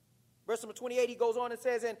 Verse number 28, he goes on and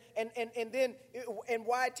says, and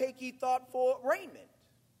why take ye thought for raiment?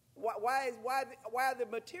 Why are the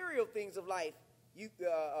material things of life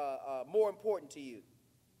more important to you?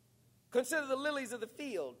 Consider the lilies of the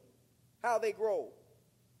field, how they grow.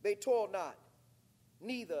 They toil not,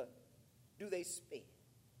 neither do they spin.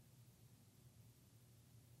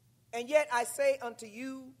 And yet I say unto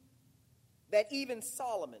you that even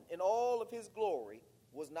Solomon in all of his glory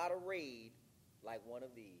was not arrayed like one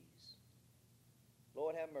of these.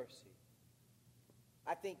 Lord have mercy.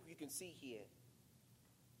 I think you can see here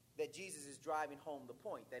that Jesus is driving home the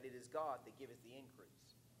point that it is God that giveth the increase.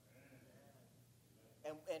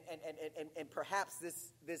 And perhaps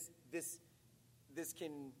this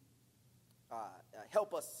can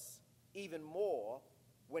help us even more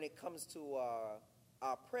when it comes to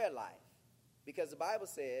our prayer life. Because the Bible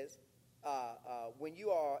says, when you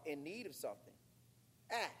are in need of something,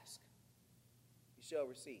 ask, you shall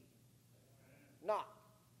receive. Knock,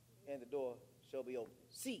 and the door shall be open.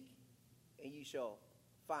 Seek, and you shall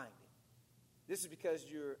find it. This is because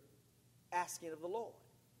you're asking of the Lord.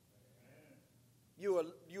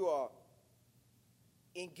 You are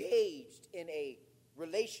engaged in a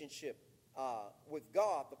relationship with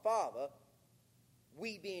God the Father,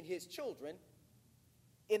 we being his children.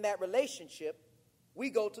 In that relationship, we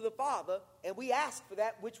go to the Father and we ask for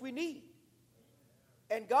that which we need.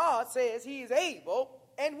 And God says he is able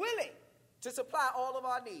and willing to supply all of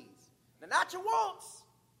our needs. Now, not your wants,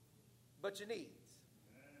 but your needs.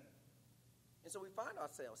 And so we find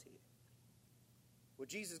ourselves here. Where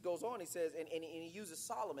Jesus goes on, he says, and he uses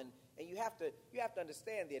Solomon, and you have to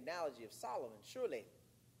understand the analogy of Solomon. Surely,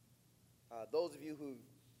 those of you who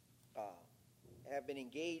have been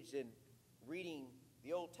engaged in reading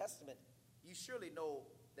the Old Testament, you surely know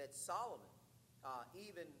that Solomon,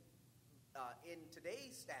 even in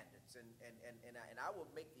today's standards, and I will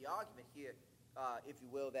make the argument here, if you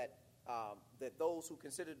will, that those who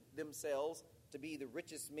consider themselves to be the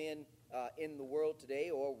richest men in the world today,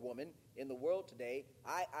 or woman in the world today,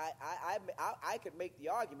 I could make the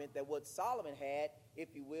argument that what Solomon had,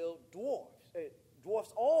 if you will,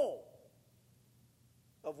 dwarfs all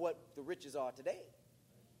of what the riches are today.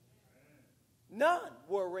 None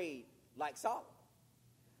were arrayed like Solomon.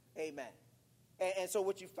 Amen. And so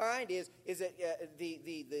what you find is that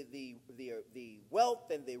the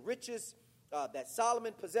wealth and the riches that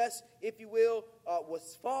Solomon possessed, if you will,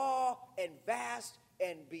 was far and vast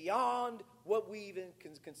and beyond what we even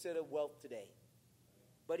can consider wealth today.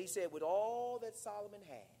 But he said, with all that Solomon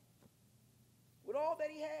had, with all that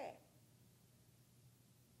he had,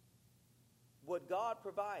 what God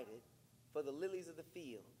provided for the lilies of the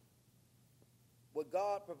field, what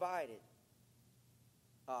God provided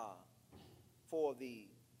for the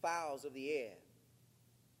fowls of the air,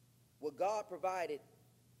 what God provided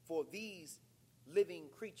for these living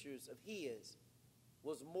creatures of his,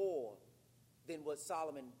 was more than what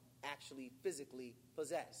Solomon actually physically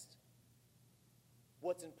possessed.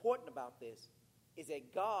 what's important about this is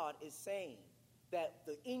that God is saying that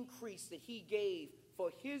the increase that he gave for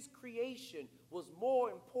his creation was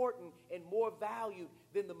more important and more valued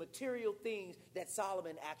than the material things that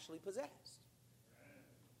Solomon actually possessed.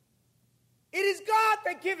 It is God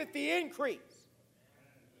that giveth the increase.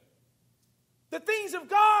 The things of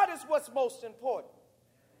God is what's most important.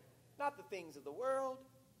 Not the things of the world,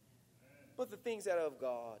 but the things that are of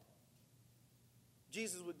God.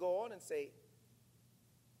 Jesus would go on and say,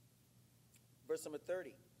 verse number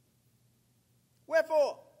 30,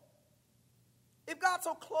 wherefore, if God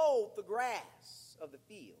so clothed the grass of the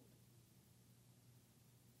field,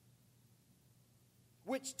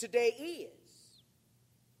 which today is,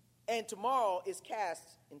 and tomorrow is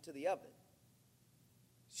cast into the oven,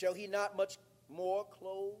 shall he not much more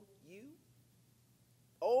clothe you,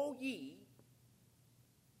 O ye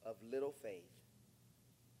of little faith?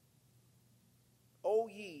 O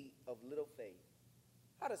ye of little faith.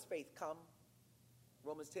 How does faith come?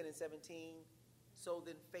 Romans 10 and 17. So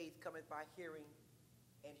then faith cometh by hearing,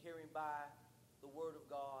 and hearing by the word of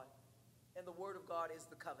God. And the word of God is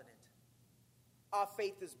the covenant. Our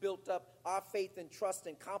faith is built up. Our faith and trust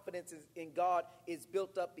and confidence in God is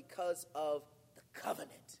built up because of the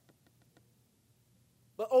covenant.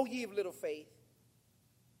 But O ye of little faith.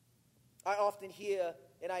 I often hear,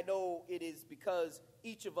 and I know it is because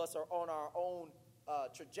each of us are on our own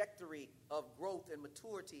trajectory of growth and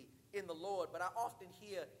maturity in the Lord, but I often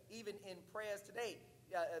hear, even in prayers today,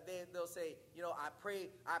 they'll say, I pray,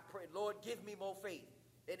 Lord, give me more faith.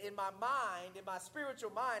 And in my mind, in my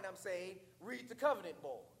spiritual mind, I'm saying, read the covenant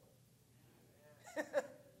more.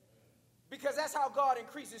 Because that's how God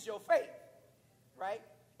increases your faith, right?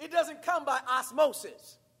 It doesn't come by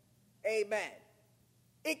osmosis. Amen.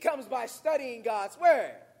 It comes by studying God's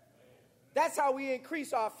word. That's how we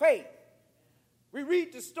increase our faith. We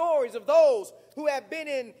read the stories of those who have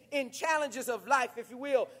been in challenges of life, if you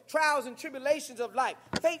will, trials and tribulations of life,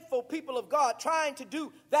 faithful people of God trying to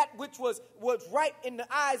do that which was right in the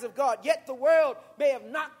eyes of God. Yet the world may have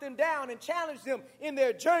knocked them down and challenged them in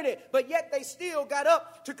their journey, but yet they still got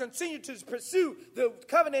up to continue to pursue the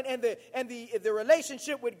covenant and the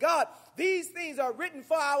relationship with God. These things are written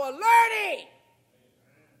for our learning.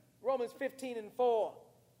 Romans 15 and 4.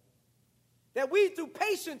 That we through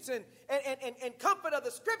patience and comfort of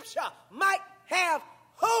the scripture might have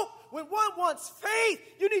hope. When one wants faith,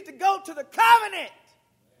 you need to go to the covenant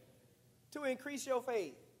to increase your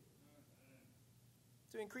faith.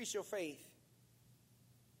 To increase your faith.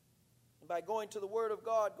 And by going to the word of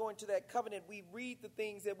God, going to that covenant, we read the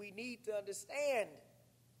things that we need to understand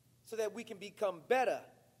so that we can become better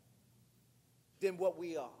than what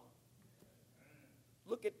we are.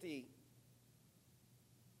 Look at the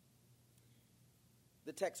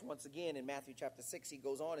text once again in Matthew chapter 6. He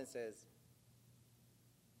goes on and says,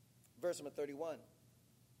 verse number 31.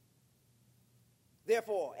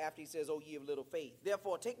 Therefore, after he says, O ye of little faith,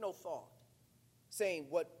 therefore take no thought, saying,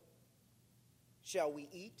 what shall we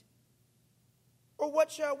eat? Or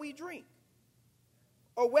what shall we drink?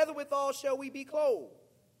 Or whether withal shall we be clothed?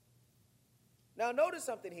 Now notice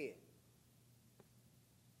something here.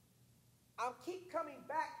 I'll keep coming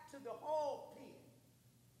back to the hog pen.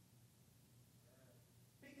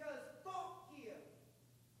 Because thought here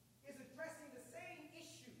is addressing the same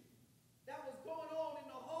issue that was going on in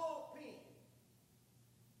the hog pen.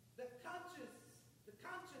 The conscience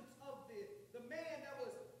of the man that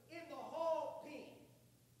was in the hog pen.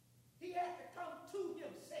 He had to come to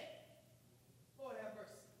himself. Lord have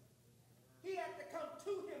mercy. He had to come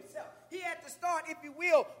to himself. He had to start, if you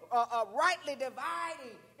will, rightly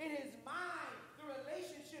dividing in his mind the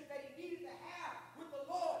relationship that he needed to have with the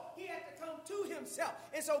Lord. He had to come to himself.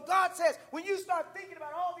 And so God says, when you start thinking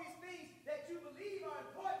about all these things that you believe are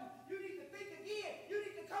important, you need to think again. You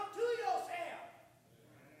need to come to yourself.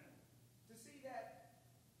 To see that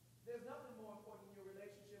there's nothing more important in your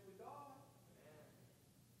relationship with God.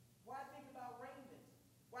 Why think about raiment?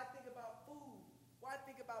 Why think about food? Why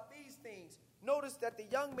think about these things? Notice that the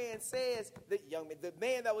young man says, the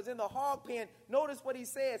man that was in the hog pen, notice what he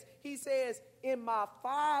says. He says, in my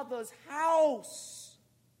father's house,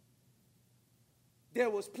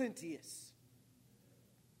 there was plenteous.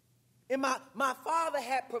 And my father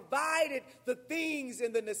had provided the things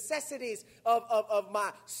and the necessities of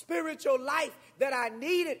my spiritual life that I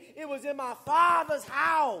needed. It was in my father's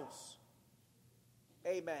house.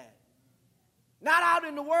 Amen. Not out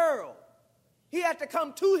in the world. He had to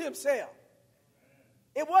come to himself.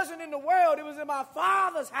 It wasn't in the world. It was in my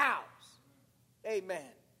father's house.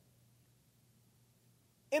 Amen.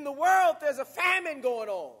 In the world, there's a famine going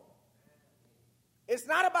on. It's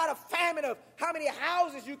not about a famine of how many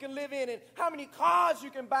houses you can live in and how many cars you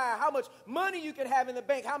can buy, how much money you can have in the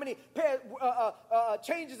bank, how many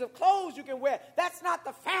changes of clothes you can wear. That's not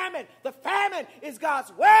the famine. The famine is God's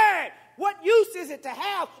word. What use is it to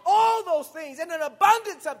have all those things and an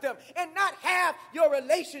abundance of them and not have your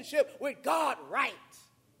relationship with God right?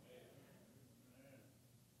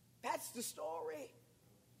 That's the story.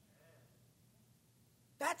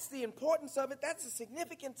 That's the importance of it. That's the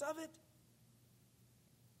significance of it.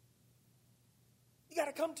 You got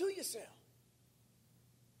to come to yourself.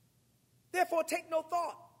 Therefore, take no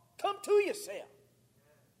thought. Come to yourself.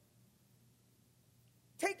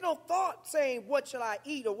 Take no thought saying, what shall I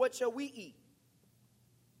eat, or what shall we eat?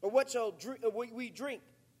 Or what shall we drink?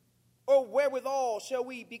 Or wherewithal shall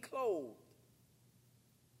we be clothed?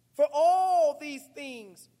 For all these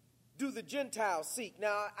things do the Gentiles seek.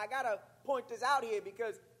 Now, I got to point this out here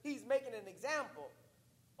because he's making an example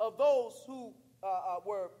of those who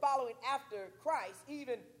were following after Christ,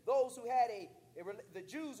 even those who had the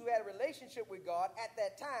Jews who had a relationship with God at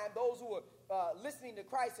that time, those who were listening to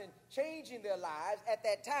Christ and changing their lives at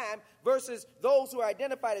that time, versus those who are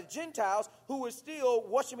identified as Gentiles who were still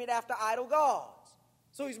worshiping after idol gods.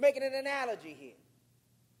 So he's making an analogy here.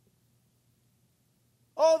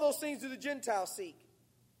 All those things do the Gentiles seek.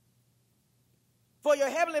 For your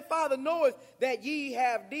heavenly Father knoweth that ye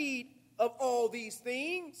have need of all these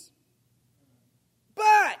things.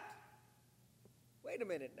 But, wait a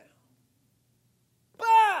minute now.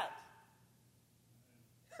 But,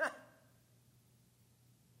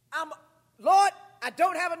 Lord, I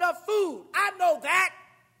don't have enough food. I know that.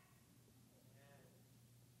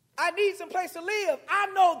 I need some place to live. I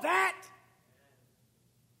know that.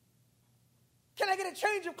 Can I get a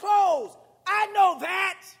change of clothes? I know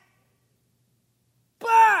that.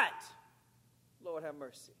 But, Lord have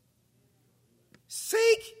mercy.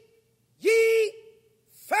 Seek ye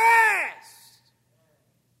first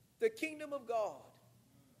the kingdom of God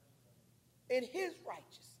and his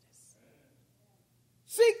righteousness.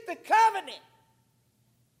 Seek the covenant.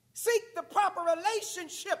 Seek the proper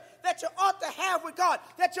relationship that you ought to have with God,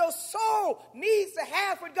 that your soul needs to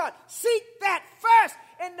have with God. Seek that first,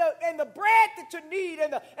 and the bread that you need,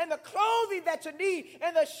 and the clothing that you need,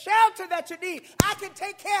 and the shelter that you need. I can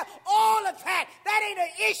take care of all of that. That ain't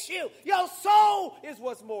an issue. Your soul is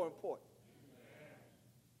what's more important.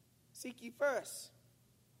 Seek ye first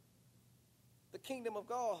the kingdom of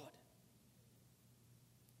God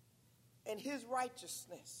and his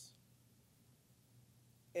righteousness.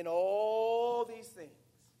 And all these things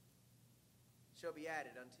shall be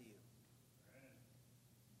added unto you.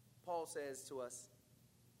 Paul says to us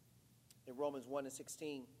in Romans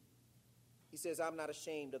 1:16, he says, I'm not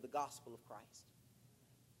ashamed of the gospel of Christ,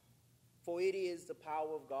 for it is the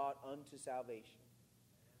power of God unto salvation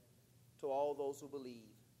to all those who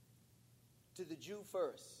believe, to the Jew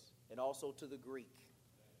first, and also to the Greek.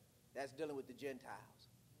 That's dealing with the Gentiles.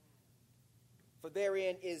 For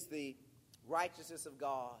therein is the righteousness of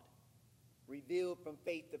God, revealed from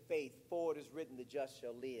faith to faith, for it is written, the just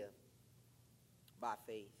shall live by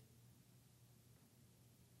faith.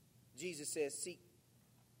 Jesus says, seek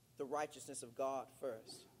the righteousness of God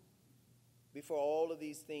first, before all of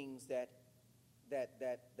these things that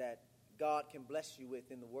God can bless you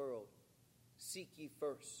with in the world. Seek ye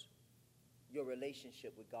first your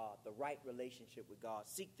relationship with God, the right relationship with God.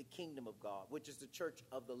 Seek the kingdom of God, which is the church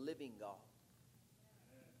of the living God,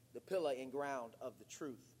 the pillar and ground of the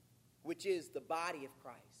truth, which is the body of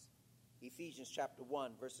Christ. Ephesians chapter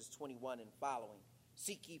 1, verses 21 and following.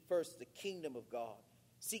 Seek ye first the kingdom of God.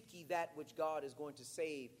 Seek ye that which God is going to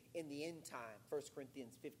save in the end time. 1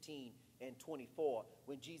 Corinthians 15 and 24,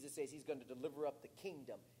 when Jesus says he's going to deliver up the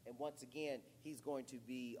kingdom. And once again, he's going to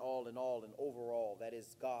be all in all and overall. That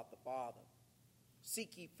is God the Father.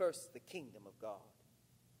 Seek ye first the kingdom of God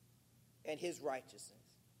and his righteousness,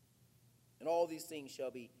 and all these things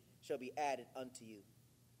shall be added unto you.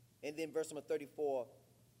 And then verse number 34,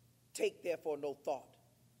 take therefore no thought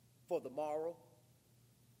for the morrow.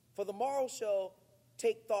 For the morrow shall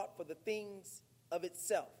take thought for the things of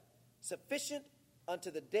itself. Sufficient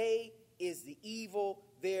unto the day is the evil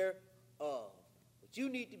thereof. What you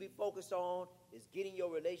need to be focused on is getting your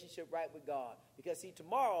relationship right with God. Because see,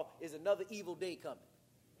 tomorrow is another evil day coming.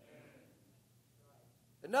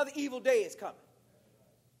 Another evil day is coming.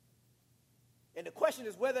 And the question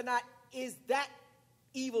is whether or not is that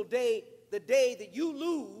evil day the day that you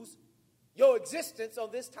lose your existence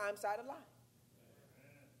on this time side of life.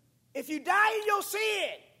 If you die in your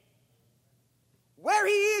sin, where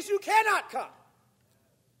he is, you cannot come.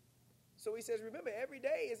 So he says, remember, every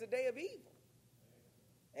day is a day of evil.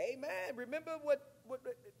 Amen. Remember what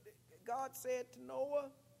God said to Noah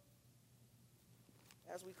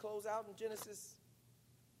as we close out in Genesis,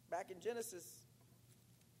 back in Genesis,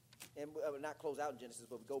 and not close out in Genesis,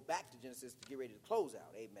 but we go back to Genesis to get ready to close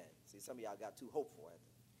out. Amen. See, some of y'all got too hopeful. I have to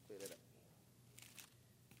clear that up.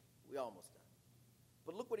 We almost done.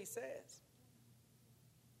 But look what he says.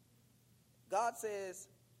 God says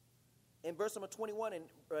in verse number 21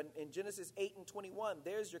 in Genesis 8 and 21,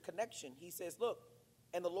 there's your connection. He says, look,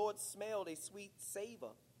 and the Lord smelled a sweet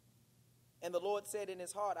savor. And the Lord said in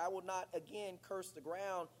his heart, I will not again curse the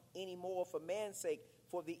ground anymore for man's sake,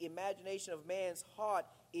 for the imagination of man's heart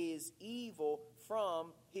is evil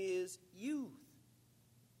from his youth.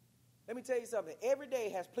 Let me tell you something. Every day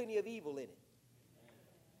has plenty of evil in it.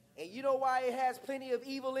 And you know why it has plenty of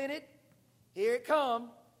evil in it? Here it comes.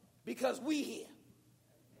 Because we here.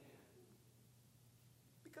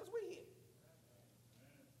 Because we here.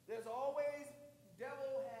 There's always,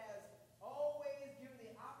 devil has always given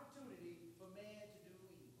the opportunity for man to do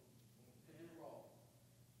evil, to do wrong.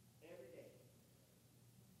 Every day.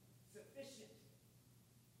 Sufficient.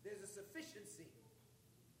 There's a sufficiency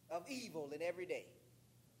of evil in every day.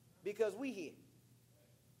 Because we here.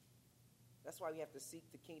 That's why we have to seek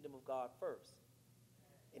the kingdom of God first.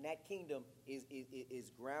 And that kingdom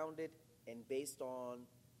is grounded and based on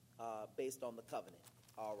the covenant.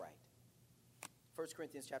 All right. 1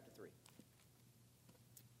 Corinthians chapter 3.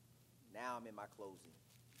 Now I'm in my closing.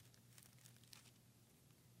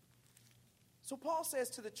 So Paul says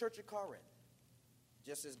to the church of Corinth,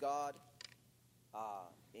 just as God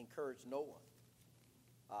encouraged Noah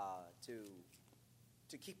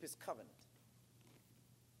to keep his covenant,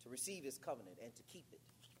 to receive his covenant and to keep it.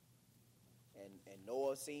 And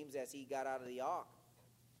Noah seems, as he got out of the ark,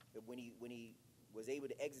 when he was able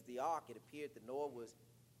to exit the ark, it appeared that Noah was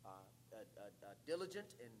diligent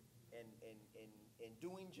in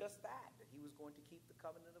doing just that he was going to keep the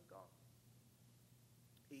covenant of God.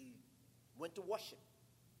 He went to worship.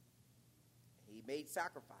 He made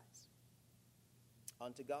sacrifice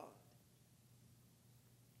unto God.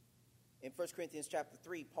 In 1 Corinthians chapter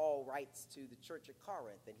 3, Paul writes to the church of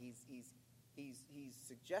Corinth, and he's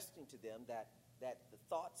suggesting to them that the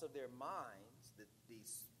thoughts of their minds, the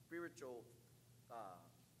spiritual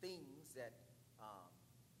things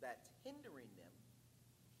that's hindering them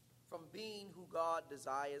from being who God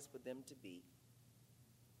desires for them to be,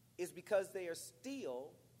 is because they are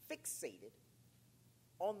still fixated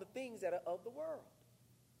on the things that are of the world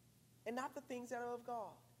and not the things that are of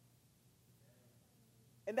God.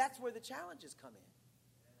 And that's where the challenges come in.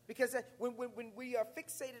 Because when we are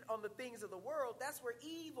fixated on the things of the world, that's where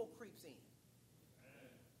evil creeps in.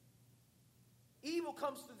 Evil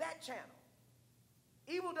comes through that channel.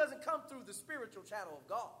 Evil doesn't come through the spiritual channel of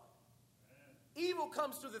God. Evil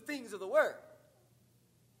comes through the things of the world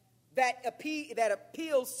that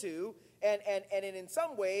appeals to and in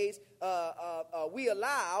some ways we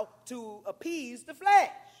allow to appease the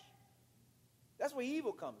flesh. That's where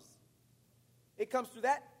evil comes. It comes through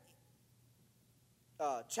that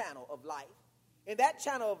channel of life, and that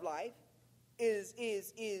channel of life is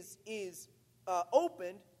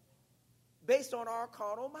opened based on our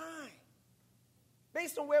carnal mind,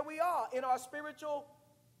 based on where we are in our spiritual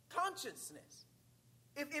consciousness.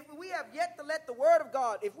 If we have yet to let the word of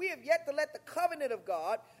God, if we have yet to let the covenant of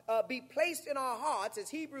God be placed in our hearts, as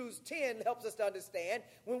Hebrews 10 helps us to understand,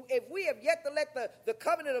 if we have yet to let the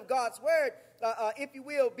covenant of God's word, if you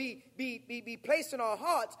will, be placed in our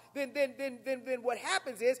hearts, then what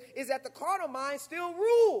happens is that the carnal mind still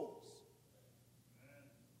rules.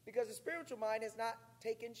 Because the spiritual mind has not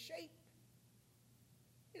taken shape.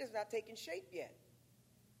 It has not taken shape yet.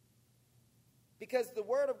 Because the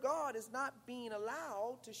word of God is not being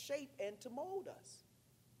allowed to shape and to mold us.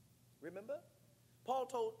 Remember? Paul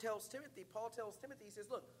tells Timothy, he says,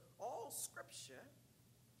 look, all scripture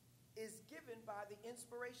is given by the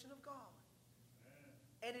inspiration of God.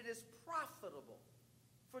 And it is profitable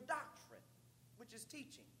for doctrine, which is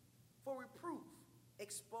teaching, for reproof,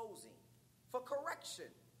 exposing, for correction,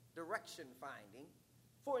 direction finding,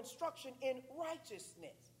 for instruction in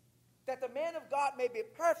righteousness, that the man of God may be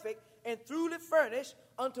perfect and truly furnished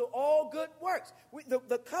unto all good works.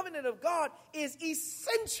 The covenant of God is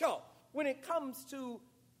essential when it comes to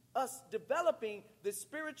us developing the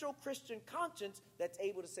spiritual Christian conscience that's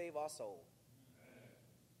able to save our soul.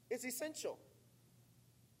 It's essential.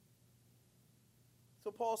 So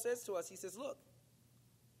Paul says to us, he says, look,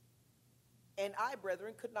 and I,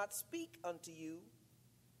 brethren, could not speak unto you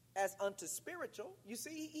as unto spiritual. You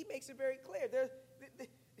see, he makes it very clear.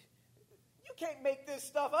 You can't make this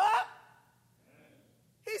stuff up.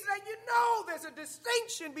 He's like, there's a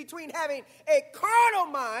distinction between having a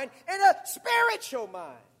carnal mind and a spiritual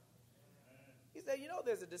mind. He said,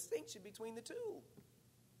 there's a distinction between the two.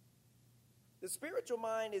 The spiritual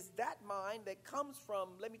mind is that mind that comes from,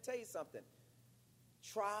 let me tell you something,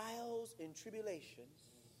 trials and tribulations,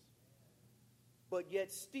 but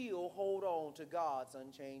yet still hold on to God's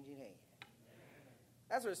unchanging hand.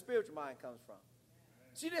 That's where the spiritual mind comes from.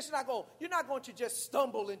 See, you're not going to just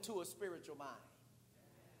stumble into a spiritual mind.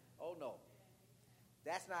 Oh, no.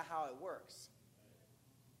 That's not how it works.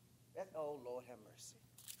 Oh, Lord have mercy.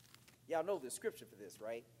 Y'all know there's scripture for this,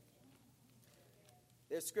 right?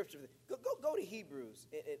 There's scripture for this. Go to Hebrews.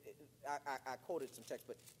 I quoted some text,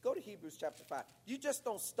 but go to Hebrews chapter 5. You just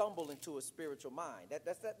don't stumble into a spiritual mind.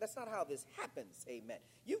 That's not how this happens, amen.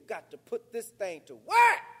 You've got to put this thing to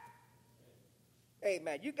work.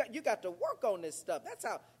 Amen. You got to work on this stuff. That's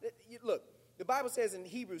how. Look, the Bible says in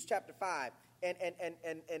Hebrews chapter 5, and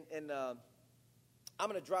I'm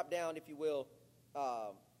going to drop down, if you will,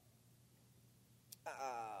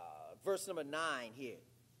 verse number 9 here.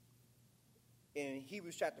 In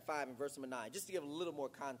Hebrews chapter 5 and verse number 9, just to give a little more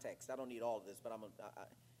context. I don't need all of this, but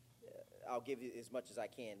I'll give you as much as I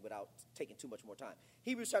can without taking too much more time.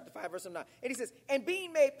 Hebrews chapter 5, verse number 9. And he says, and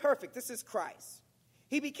being made perfect, this is Christ,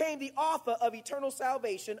 he became the author of eternal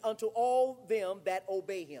salvation unto all them that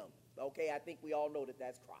obey him. Okay, I think we all know that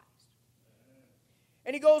that's Christ.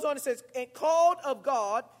 And he goes on and says, and called of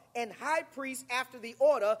God and high priest after the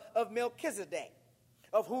order of Melchizedek,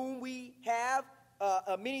 of whom we have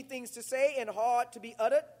many things to say and hard to be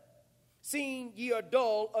uttered, seeing ye are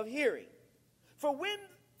dull of hearing. For when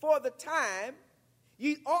for the time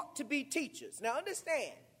ye ought to be teachers. Now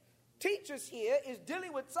understand, teachers here is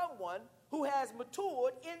dealing with someone who has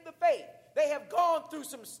matured in the faith. They have gone through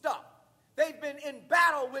some stuff. They've been in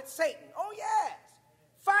battle with Satan. Oh yes,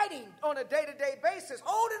 fighting on a day-to-day basis,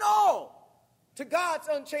 holding on to God's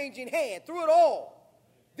unchanging hand through it all.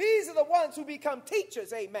 These are the ones who become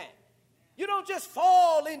teachers, amen. You don't just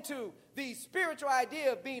fall into the spiritual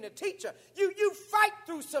idea of being a teacher. You fight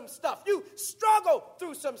through some stuff. You struggle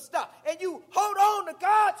through some stuff. And you hold on to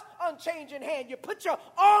God's unchanging hand. You put your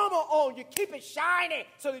armor on. You keep it shining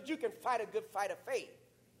so that you can fight a good fight of faith.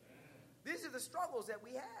 These are the struggles that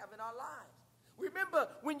we have in our lives. Remember,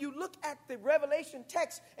 when you look at the Revelation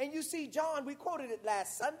text and you see John, we quoted it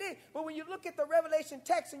last Sunday, but when you look at the Revelation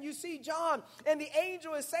text and you see John and the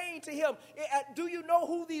angel is saying to him, do you know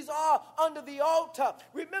who these are under the altar?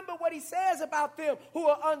 Remember what he says about them who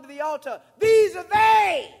are under the altar. These are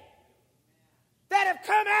they that have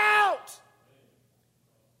come out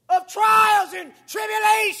of trials and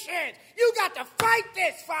tribulations. You got to fight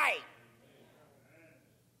this fight.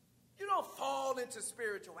 You don't fall into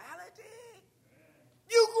spirituality.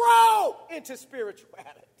 You grow into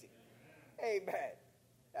spirituality. Amen.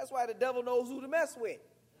 That's why the devil knows who to mess with.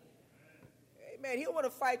 Amen. He don't want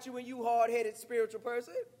to fight you when you hard-headed spiritual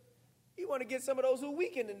person. He want to get some of those who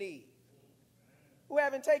weak in the knee, who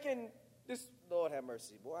haven't taken this. Lord have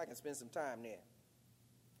mercy. Boy, I can spend some time there.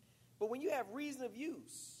 But when you have reason of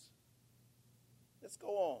use, let's go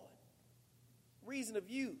on. Reason of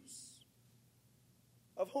use.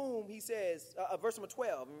 Of whom he says, verse number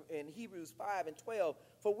 12 in Hebrews 5 and 12,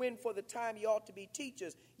 for when for the time ye ought to be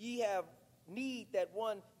teachers, ye have need that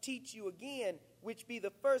one teach you again, which be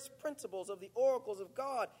the first principles of the oracles of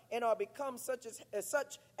God, and are become such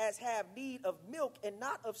as have need of milk and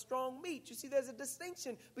not of strong meat. You see, there's a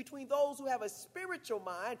distinction between those who have a spiritual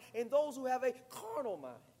mind and those who have a carnal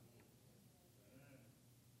mind.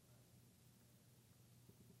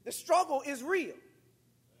 The struggle is real.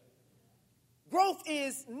 Growth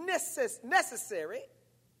is necessary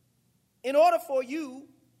in order for you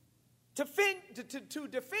to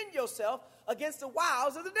defend yourself against the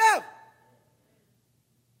wiles of the devil.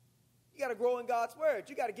 You got to grow in God's word.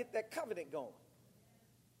 You got to get that covenant going.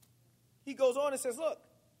 He goes on and says, look,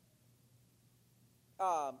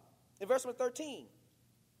 in verse number 13,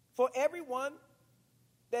 for everyone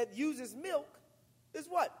that uses milk is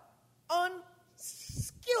what?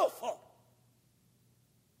 Unskillful.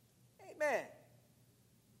 Amen.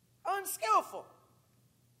 Unskillful.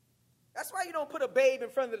 That's why you don't put a babe in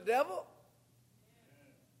front of the devil.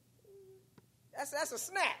 That's a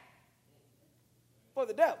snap for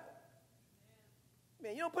the devil.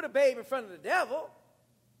 Man, you don't put a babe in front of the devil.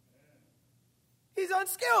 He's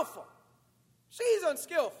unskillful. She's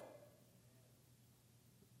unskillful.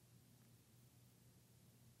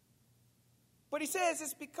 But he says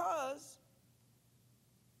it's because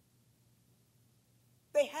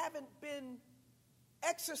they haven't been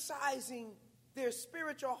exercising their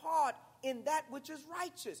spiritual heart in that which is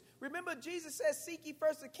righteous. Remember, Jesus says, seek ye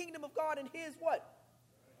first the kingdom of God and his what?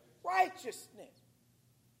 Righteousness.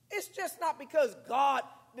 It's just not because God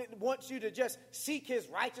wants you to just seek his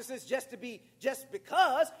righteousness just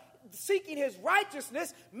because. Seeking his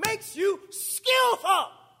righteousness makes you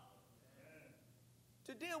skillful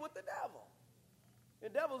to deal with the devil. The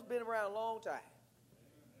devil's been around a long time.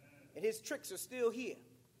 And his tricks are still here.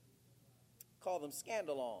 Call them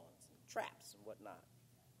scandalons, traps, and whatnot.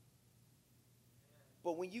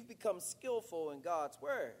 But when you become skillful in God's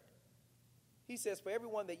word, he says, for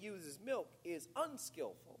everyone that uses milk is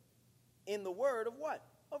unskillful in the word of what?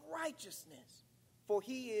 Of righteousness. For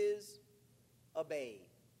he is a babe.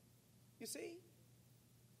 You see?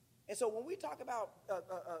 And so when we talk about,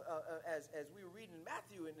 as we were reading in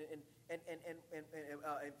Matthew and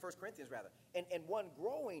 1 Corinthians rather, and one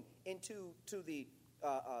growing into the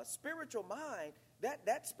spiritual mind,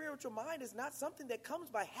 that spiritual mind is not something that comes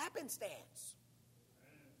by happenstance.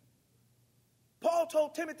 Paul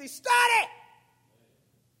told Timothy, study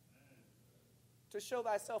to show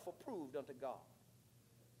thyself approved unto God.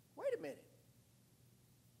 Wait a minute.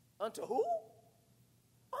 Unto who?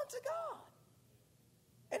 Unto God.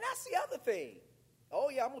 And that's the other thing. Oh,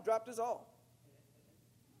 yeah, I'm going to drop this off.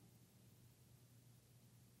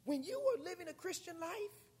 When you are living a Christian life,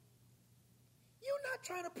 you're not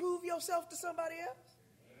trying to prove yourself to somebody else.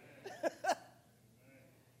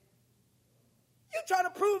 You're trying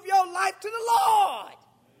to prove your life to the Lord.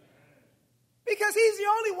 Because he's the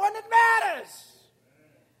only one that matters.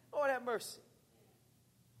 Lord have mercy.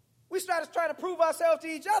 We start trying to prove ourselves to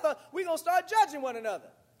each other, we're going to start judging one another.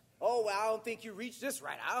 Oh, well, I don't think you reached this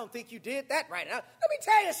right. I don't think you did that right. Now, let me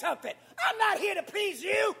tell you something. I'm not here to please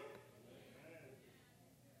you.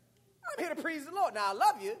 I'm here to please the Lord. Now, I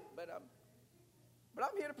love you, but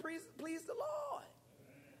I'm here to please the Lord.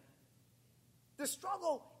 The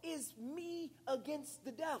struggle is me against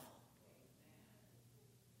the devil.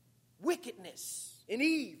 Wickedness and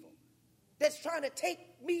evil that's trying to take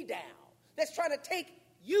me down, that's trying to take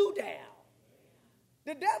you down.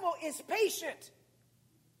 The devil is patient.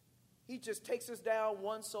 He just takes us down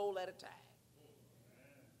one soul at a time.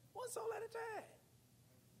 One soul at a time.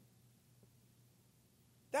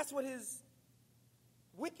 That's what his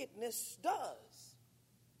wickedness does.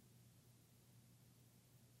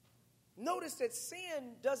 Notice that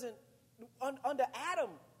sin doesn't, under Adam,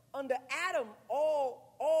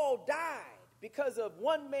 all died because of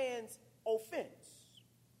one man's offense.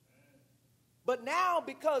 But now,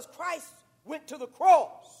 because Christ went to the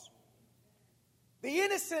cross, the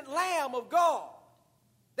innocent Lamb of God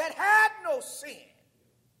that had no sin,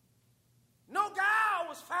 no guile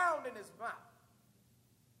was found in his mouth.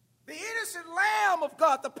 The innocent Lamb of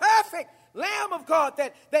God, the perfect Lamb of God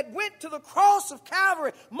that went to the cross of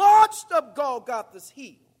Calvary, marched up Golgotha's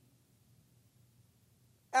hill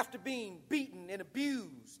after being beaten and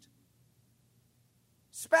abused,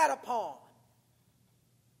 spat upon,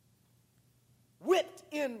 whipped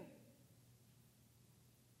in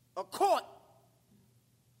a court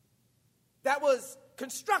that was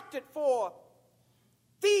constructed for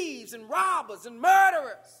thieves and robbers and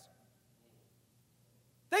murderers.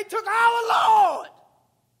 They took our Lord,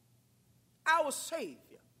 our Savior,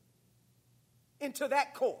 into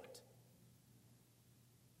that court.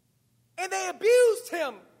 And they abused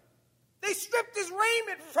him. They stripped his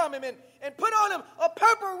raiment from him and put on him a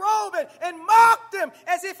purple robe and mocked him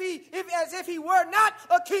as if he were not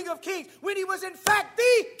a King of Kings, when he was in fact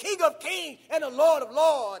the King of Kings and the Lord of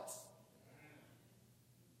Lords.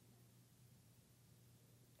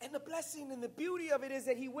 And the blessing and the beauty of it is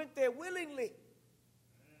that he went there willingly.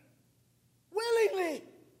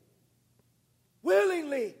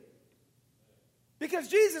 Willingly. Because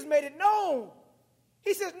Jesus made it known.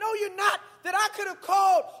 He says, no, you're not, that I could have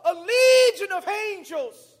called a legion of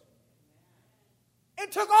angels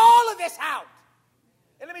and took all of this out.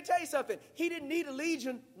 And let me tell you something. He didn't need a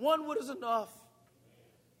legion. One was enough.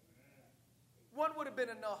 One would have been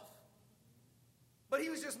enough. But he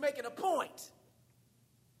was just making a point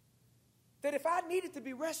that if I needed to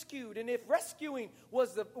be rescued, and if rescuing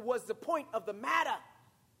was the point of the matter,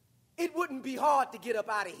 it wouldn't be hard to get up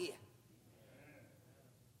out of here.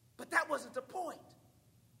 But that wasn't the point.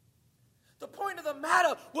 The point of the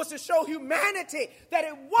matter was to show humanity that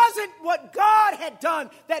it wasn't what God had done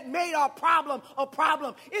that made our problem a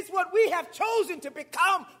problem. It's what we have chosen to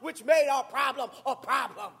become which made our problem a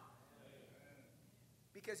problem.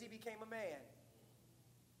 Because he became a man.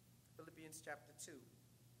 Philippians chapter 2.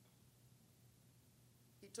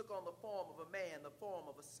 He took on the form of a man, the form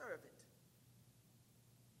of a servant.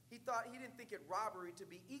 He didn't think it robbery to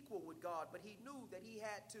be equal with God, but he knew that he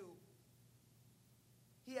had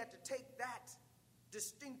to take that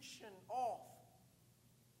distinction off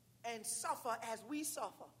and suffer as we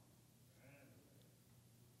suffer.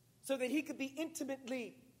 so that he could be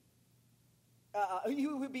intimately,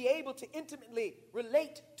 you would be able to intimately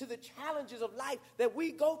relate to the challenges of life that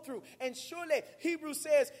we go through. And surely, Hebrews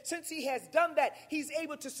says, since he has done that, he's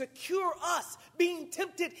able to secure us being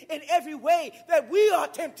tempted in every way that we are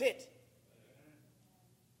tempted.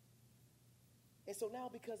 And so now,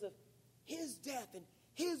 because of his death and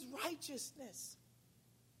his righteousness,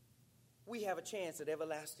 we have a chance at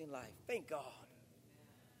everlasting life. Thank God.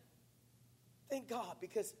 Thank God,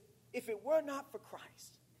 because if it were not for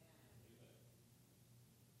Christ,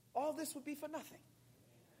 all this would be for nothing.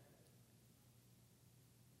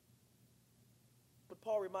 But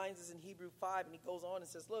Paul reminds us in Hebrews 5, and he goes on and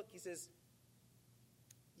says, look, he says,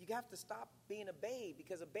 you have to stop being a babe,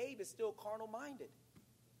 because a babe is still carnal-minded.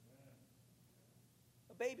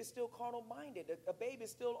 A babe is still carnal-minded. A babe is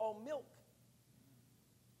still on milk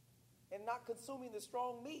and not consuming the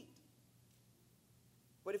strong meat.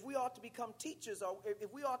 But if we ought to become teachers, or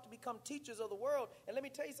if we ought to become teachers of the world, and let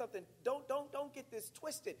me tell you something, don't get this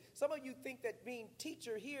twisted. Some of you think that being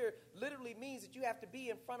teacher here literally means that you have to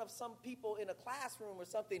be in front of some people in a classroom or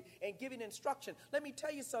something and giving instruction. Let me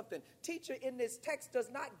tell you something. Teacher in this text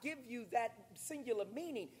does not give you that singular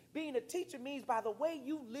meaning. Being a teacher means by the way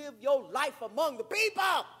you live your life among the people.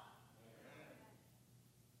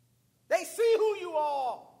 They see who you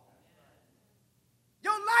are.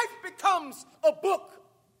 Your life becomes a book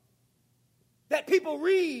that people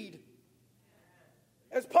read.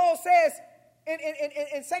 As Paul says in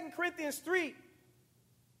 2 Corinthians 3,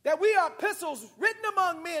 that we are epistles written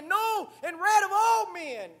among men, known and read of all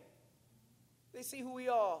men. They see who we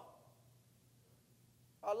are.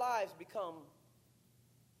 Our lives become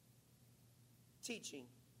teaching.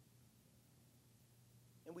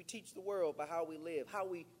 And we teach the world by how we live, how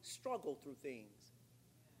we struggle through things.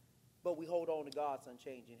 But we hold on to God's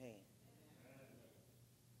unchanging hand.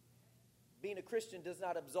 Being a Christian does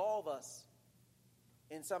not absolve us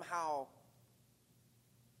and somehow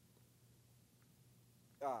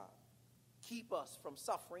keep us from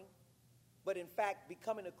suffering. But in fact,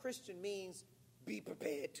 becoming a Christian means be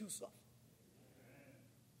prepared to suffer.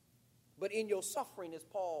 But in your suffering,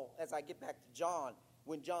 as I get back to John,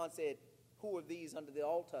 when John said, who are these under the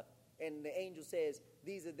altar? And the angel says,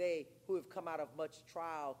 these are they who have come out of much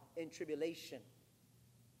trial and tribulation.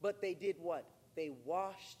 But they did what? They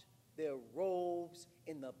washed their robes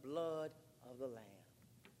in the blood of the Lamb.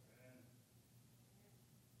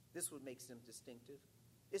 This is what makes them distinctive.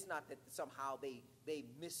 It's not that somehow they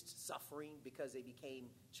missed suffering because they became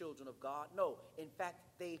children of God. No, in fact,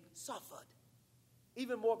 they suffered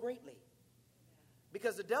even more greatly.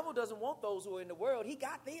 Because the devil doesn't want those who are in the world. He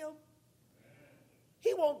got them.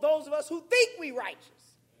 He wants those of us who think we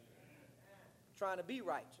righteous, trying to be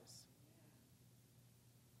righteous.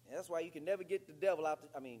 And that's why you can never get the devil out.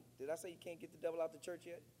 Did I say you can't get the devil out the church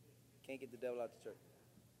yet? Can't get the devil out the church.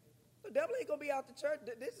 The devil ain't going to be out the church.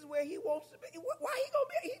 This is where he wants to be. Why he going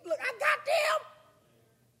to be? Look, I got them.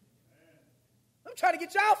 I'm trying to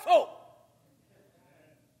get y'all folk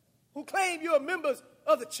who claim you're members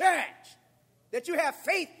of the church, that you have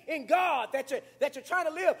faith in God, that you're trying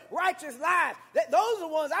to live righteous lives. Those are the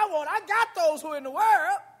ones I want. I got those who are in the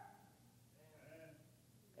world.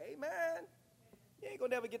 Amen. You ain't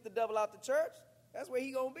going to never get the devil out the church. That's where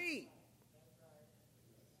he going to be.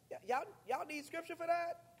 Y'all need scripture for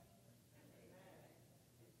that?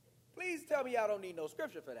 Please tell me y'all don't need no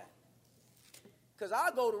scripture for that. Because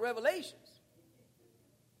I'll go to Revelations.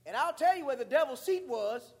 And I'll tell you where the devil's seat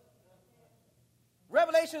was.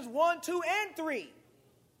 Revelations 1, 2, and 3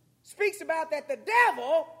 speaks about that the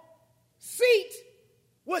devil's seat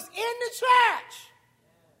was in the church.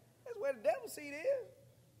 That's where the devil's seat is.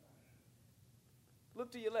 Look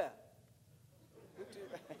to your left. Look to your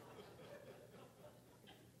right.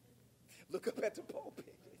 Look up at the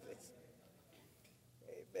pulpit.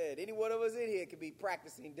 Amen. Any one of us in here could be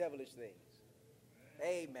practicing devilish things.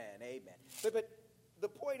 Amen. Amen. But the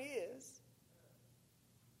point is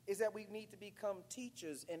that we need to become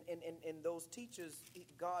teachers, and those teachers,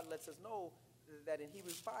 God lets us know that in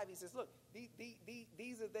Hebrews 5, he says, look,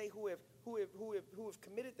 these are they who have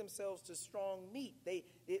committed themselves to strong meat.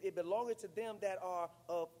 It belongeth to them that are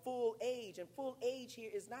of full age, and full age here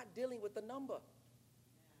is not dealing with the number.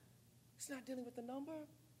 It's not dealing with the number.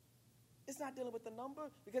 It's not dealing with the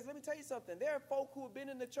number, because let me tell you something. There are folk who have been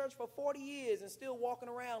in the church for 40 years and still walking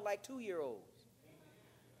around like 2-year-olds.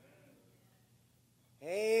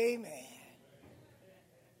 Amen.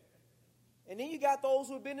 And then you got those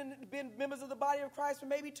who have been members of the body of Christ for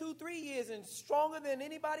maybe 2-3 years and stronger than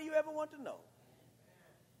anybody you ever want to know.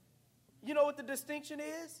 You know what the distinction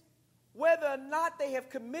is? Whether or not they have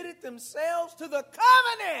committed themselves to the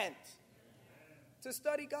covenant. to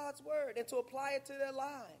study God's word and to apply it to their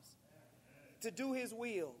lives, to do his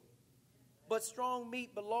will. But strong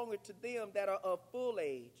meat belongeth to them that are of full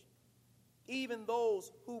age, even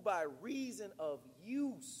those who by reason of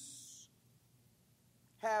use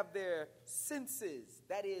have their senses,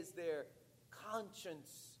 that is their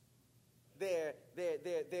conscience, their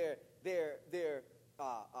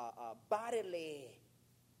bodily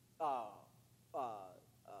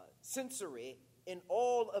sensory in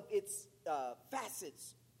all of its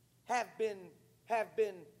facets have been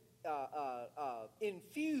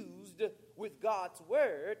infused with God's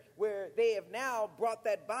word, where they have now brought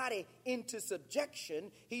that body into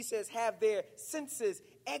subjection. He says, have their senses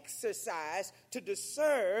exercised to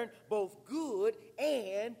discern both good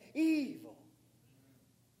and evil.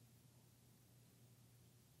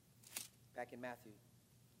 Back in 1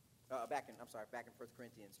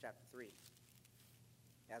 Corinthians chapter 3,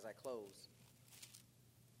 as I close,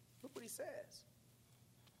 look what he says.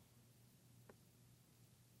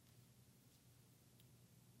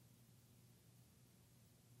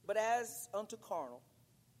 But as unto carnal,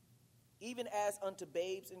 even as unto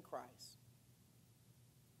babes in Christ.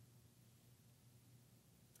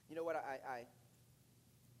 You know what?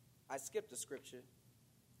 I skipped the scripture,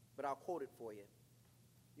 but I'll quote it for you.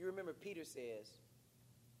 You remember Peter says,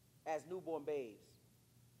 as newborn babes,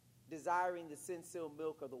 desiring the sincere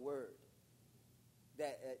milk of the word,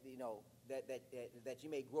 that you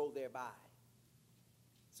may grow thereby.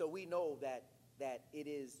 So we know that it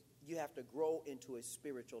is, you have to grow into a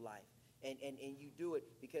spiritual life. And you do it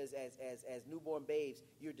because as newborn babes,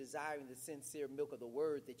 you're desiring the sincere milk of the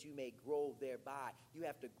word that you may grow thereby. You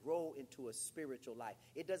have to grow into a spiritual life.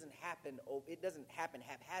 It doesn't happen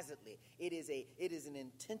haphazardly. It is an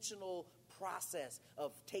intentional process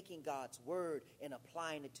of taking God's word and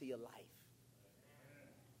applying it to your life.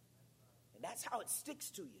 And that's how it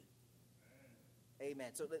sticks to you.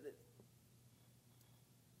 Amen.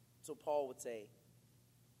 So Paul would say,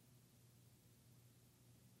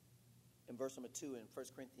 in verse number 2 in 1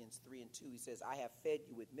 Corinthians 3 and 2, he says, I have fed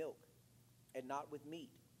you with milk and not with meat.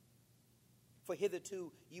 For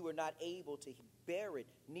hitherto you were not able to bear it,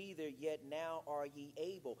 neither yet now are ye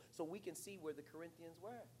able. So we can see where the Corinthians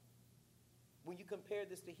were. When you compare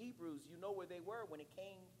this to Hebrews, you know where they were when it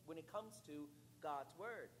comes to God's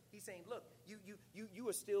word. He's saying, look, you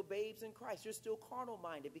are still babes in Christ. You're still carnal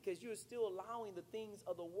minded because you're still allowing the things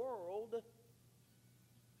of the world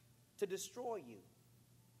to destroy you.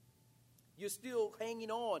 You're still hanging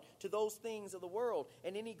on to those things of the world.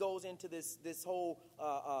 And then he goes into this whole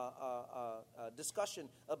discussion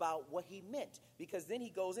about what he meant. Because then he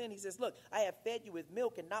goes in, he says, look, I have fed you with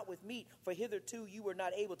milk and not with meat, for hitherto you were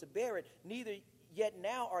not able to bear it, neither yet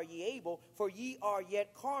now are ye able, for ye are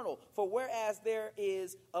yet carnal. For whereas there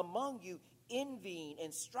is among you envying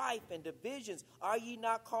and strife and divisions, are ye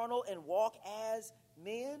not carnal and walk as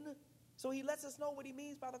men? So he lets us know what he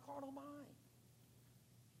means by the carnal mind.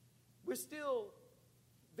 We're still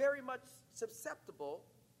very much susceptible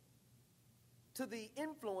to the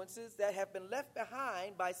influences that have been left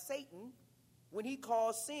behind by Satan when he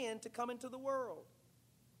caused sin to come into the world.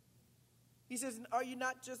 He says, "Are you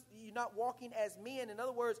not you're not walking as men?" In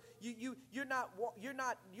other words, you're not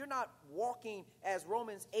walking as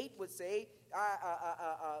Romans 8 would say.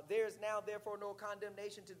 There is now therefore no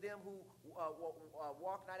condemnation to them who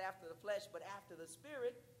walk not after the flesh, but after the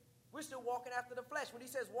Spirit. We're still walking after the flesh. When he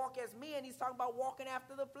says walk as men, he's talking about walking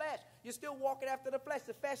after the flesh. You're still walking after the flesh.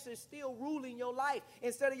 The flesh is still ruling your life.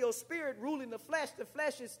 Instead of your spirit ruling the flesh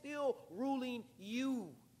is still ruling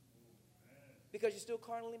you. Because you're still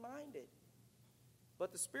carnally minded.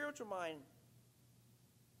 But the spiritual mind,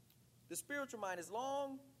 as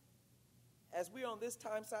long as we're on this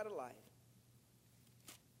time side of life,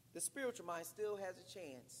 the spiritual mind still has a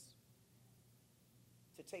chance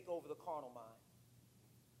to take over the carnal mind.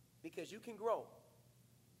 Because you can grow.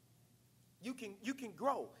 You can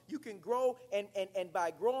grow. You can grow, and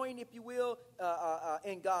by growing, if you will,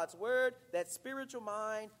 in God's word, that spiritual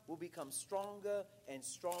mind will become stronger and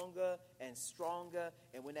stronger and stronger.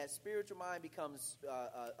 And when that spiritual mind becomes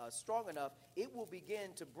strong enough, it will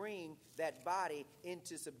begin to bring that body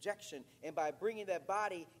into subjection. And by bringing that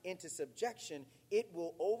body into subjection, it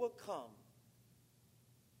will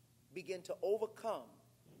begin to overcome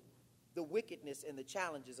the wickedness and the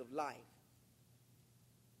challenges of life.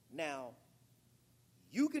 Now,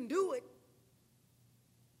 you can do it.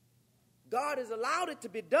 God has allowed it to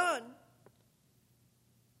be done.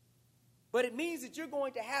 But it means that you're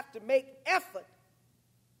going to have to make effort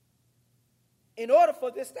in order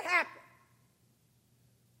for this to happen.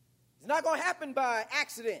 It's not going to happen by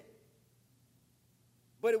accident,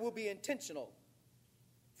 but it will be intentional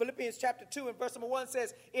Philippians chapter 2 and verse number 1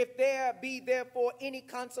 says, if there be therefore any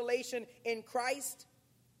consolation in Christ,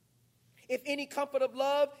 if any comfort of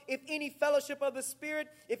love, if any fellowship of the Spirit,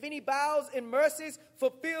 if any bowels and mercies,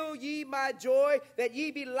 fulfill ye my joy, that ye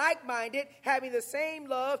be like-minded, having the same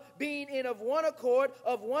love, being in of one accord,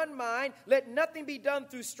 of one mind. Let nothing be done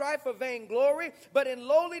through strife or vainglory, but in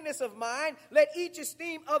lowliness of mind, let each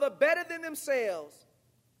esteem other better than themselves.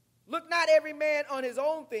 Look not every man on his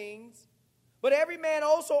own things, but every man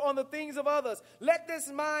also on the things of others. Let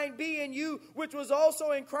this mind be in you, which was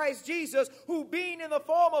also in Christ Jesus, who being in the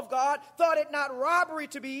form of God, thought it not robbery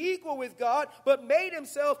to be equal with God, but made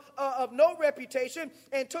himself of no reputation,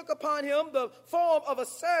 and took upon him the form of a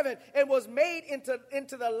servant, and was made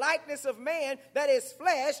into the likeness of man, that is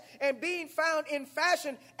flesh. And being found in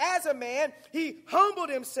fashion as a man, he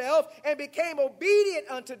humbled himself and became obedient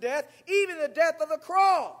unto death, even the death of the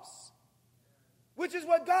cross. Which is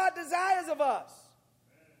what God desires of us.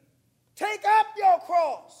 Take up your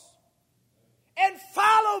cross and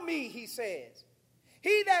follow me, he says.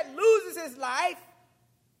 He that loses his life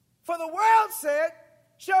for the world's sake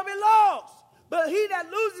shall be lost. But he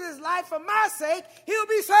that loses his life for my sake, he'll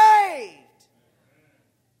be saved.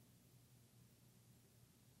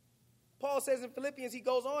 Paul says in Philippians, he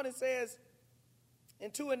goes on and says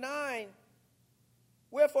in 2 and 9,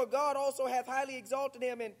 wherefore God also hath highly exalted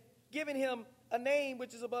him and given him a name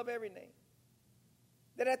which is above every name,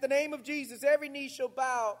 that at the name of Jesus every knee should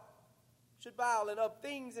bow, and of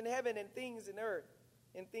things in heaven and things in earth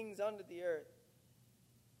and things under the earth,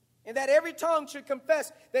 and that every tongue should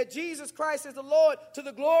confess that Jesus Christ is the Lord, to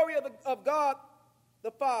the glory of God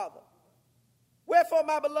the Father. Wherefore,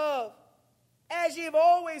 my beloved, as ye have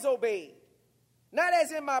always obeyed, not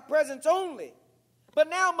as in my presence only, but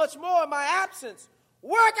now much more in my absence,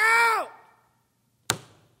 work out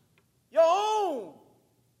your own,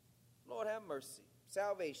 Lord have mercy,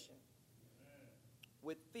 salvation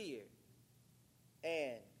with fear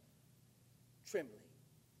and trembling.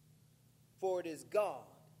 For it is God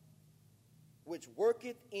which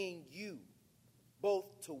worketh in you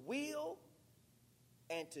both to will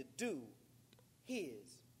and to do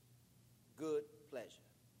his good pleasure.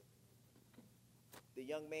 The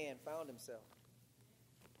young man found himself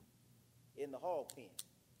in the hog pen.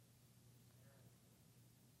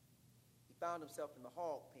 Found himself in the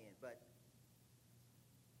hog pen, but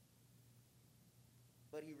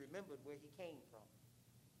he remembered where he came from.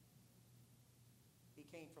 He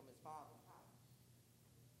came from his father's house.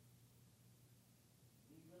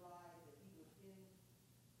 He realized that he was in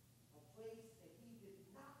a place that he did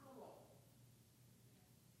not belong.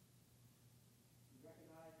 He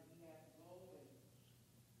recognized that he had to go and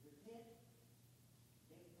repent,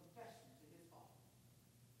 make a confession to his father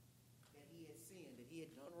that he had sinned, that he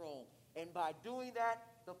had done wrong. And by doing that,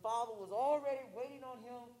 the Father was already waiting on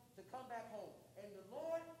him to come back home. And the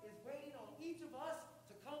Lord is waiting on each of us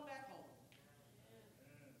to come back home.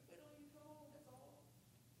 Wait on you to come home, that's all.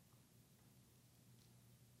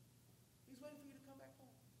 He's waiting for you to come back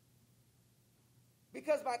home.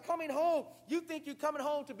 Because by coming home, you think you're coming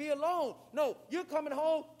home to be alone. No, you're coming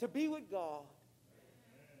home to be with God.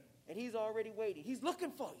 And he's already waiting. He's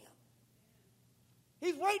looking for you.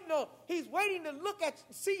 He's waiting to look at,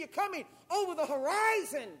 see you coming over the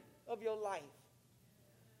horizon of your life.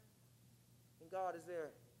 And God is there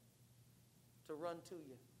to run to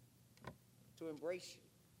you, to embrace you,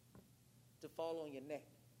 to fall on your neck.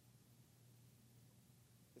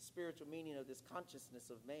 The spiritual meaning of this consciousness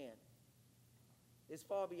of man is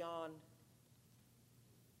far beyond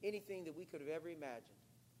anything that we could have ever imagined.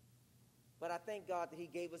 But I thank God that he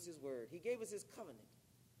gave us his word. He gave us his covenant,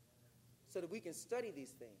 so that we can study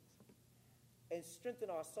these things and strengthen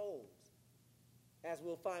our souls, as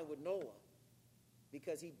we'll find with Noah,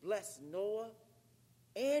 because he blessed Noah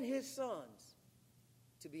and his sons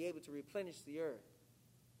to be able to replenish the earth.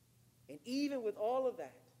 And even with all of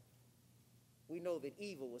that, we know that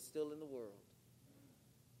evil was still in the world.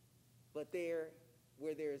 But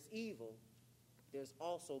where there is evil, there's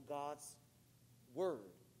also God's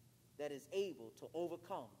word that is able to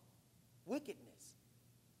overcome wickedness.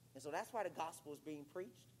 And so that's why the gospel is being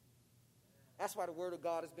preached. That's why the word of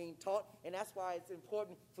God is being taught. And that's why it's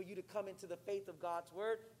important for you to come into the faith of God's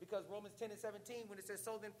word. Because Romans 10 and 17, when it says,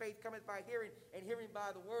 so then faith cometh by hearing, and hearing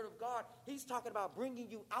by the word of God, he's talking about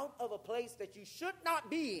bringing you out of a place that you should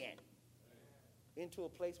not be in, into a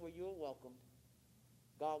place where you're welcomed.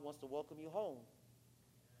 God wants to welcome you home.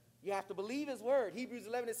 You have to believe his word. Hebrews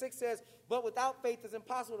 11 and 6 says, but without faith it's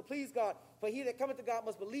impossible to please God. For he that cometh to God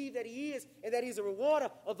must believe that he is, and that he's a rewarder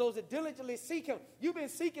of those that diligently seek him. You've been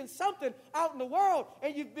seeking something out in the world,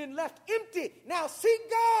 and you've been left empty. Now seek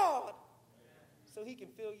God. so he can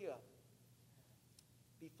fill you up.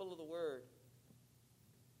 Be full of the word,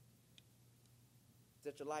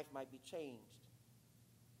 that your life might be changed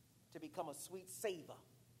to become a sweet savor,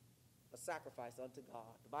 a sacrifice unto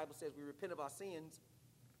God. The Bible says we repent of our sins.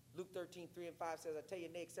 Luke 13:3-5 says, I tell you,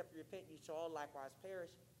 nay, except you repent, you shall all likewise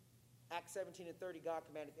perish. Acts 17:30, God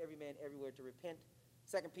commanded every man everywhere to repent.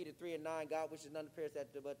 2 Peter 3:9, God wishes none to perish,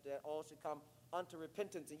 but that all should come unto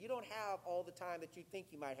repentance. And you don't have all the time that you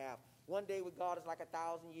think you might have. One day with God is like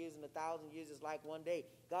 1,000 years, and 1,000 years is like one day.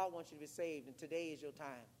 God wants you to be saved, and today is your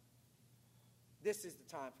time. This is the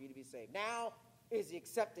time for you to be saved. Now is the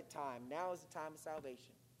accepted time. Now is the time of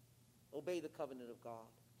salvation. Obey the covenant of God.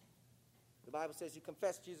 The Bible says you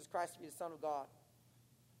confess Jesus Christ to be the Son of God.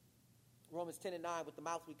 Romans 10:9, with the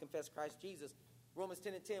mouth we confess Christ Jesus. Romans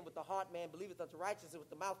 10:10, with the heart man believeth unto righteousness, with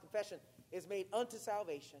the mouth confession is made unto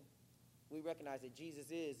salvation. We recognize that Jesus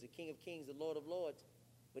is the King of kings, the Lord of lords.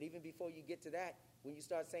 But even before you get to that, when you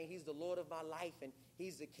start saying he's the Lord of my life and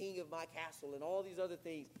he's the king of my castle and all these other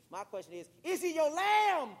things, my question is he your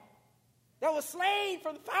lamb that was slain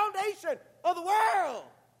from the foundation of the world,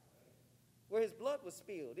 where his blood was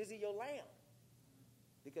spilled? Is he your lamb?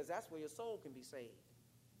 Because that's where your soul can be saved.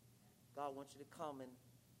 God wants you to come and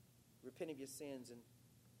repent of your sins and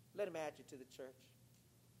let him add you to the church.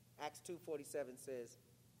 Acts 2:47 says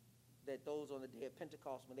that those on the day of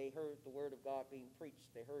Pentecost, when they heard the word of God being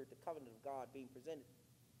preached, they heard the covenant of God being presented,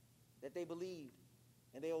 that they believed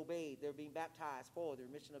and they obeyed. They're being baptized for the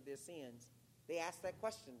remission of their sins. They asked that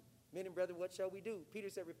question, men and brethren, what shall we do? Peter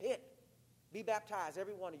said, repent, be baptized,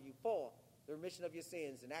 every one of you, for the remission of your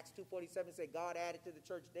sins. And Acts 2:47 said God added to the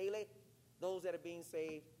church daily those that are being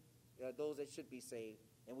saved, those that should be saved.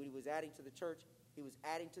 And when he was adding to the church, he was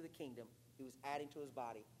adding to the kingdom. He was adding to his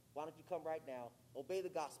body. Why don't you come right now, obey the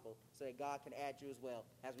gospel, so that God can add you as well.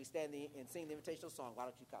 As we stand and sing the invitational song, why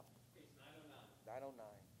don't you come? Page 909.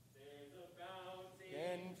 There's a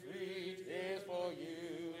fountain Free is for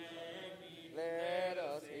you. Let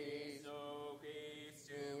us haste so peace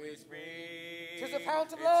to its spring. 'Tis the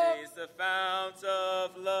fount of love. It is the fount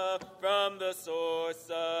of love from the source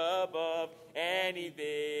above, and he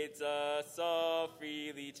bids us all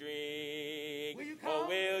freely drink. Will you come? Oh,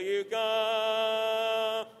 will you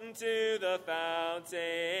come to the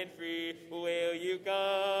fountain free? Will you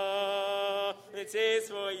come? It is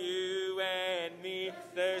for you and me,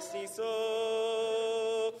 thirsty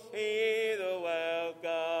soul. Hear the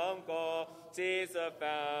welcome call. 'Tis a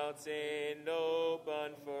fountain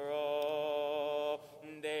open for all.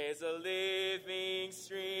 There's a living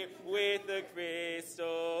stream with a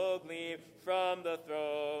crystal gleam. From the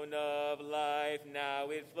throne of life now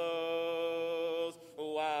it flows.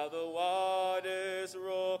 While the waters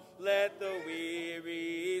roll, let the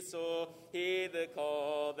weary soul hear the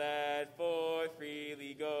call that forth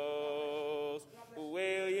freely goes.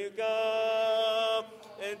 Will you come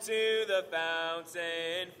into the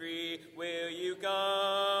fountain free? Will you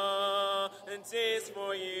come? And 'tis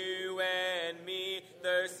for you and me,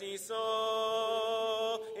 thirsty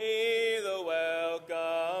soul. Hear the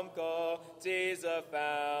welcome call. 'Tis a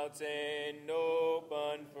fountain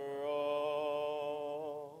open for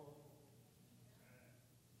all.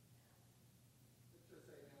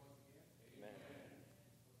 Amen.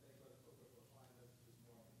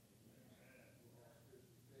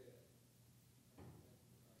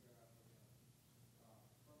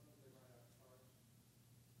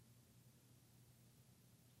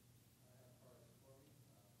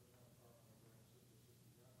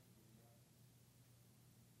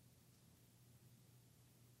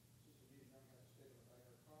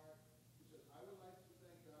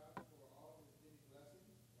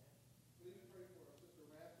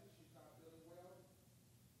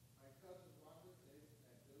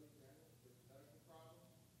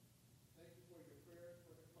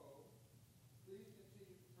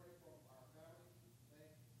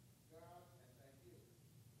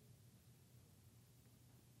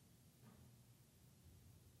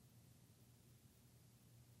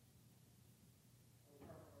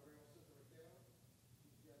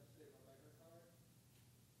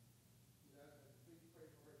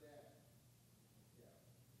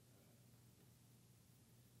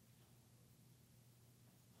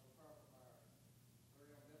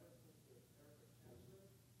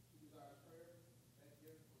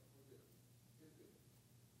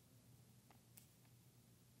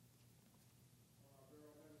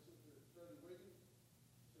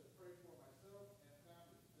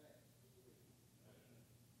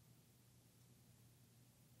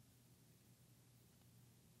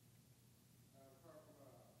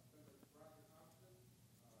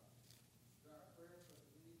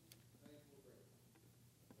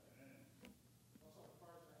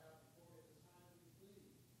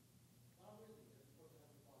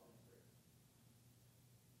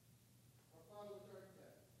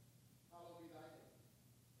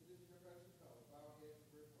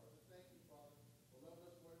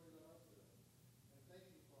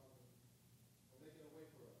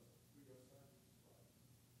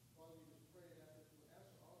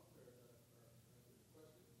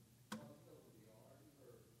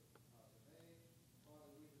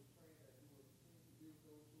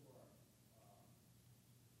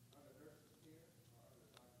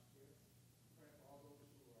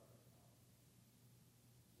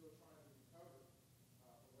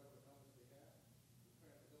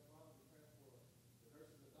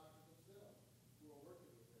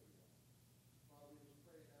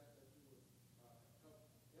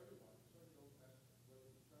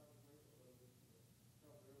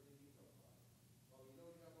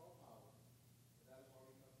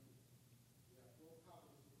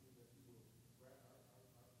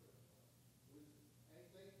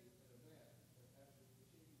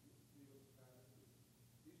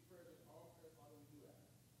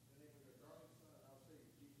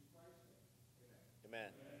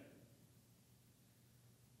 Amen.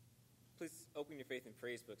 Please open your Faith and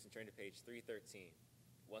Praise books and turn to page 313.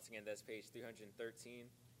 Once again, that's page 313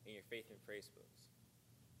 in your Faith and Praise books.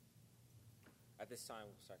 At this time,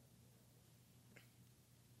 we'll start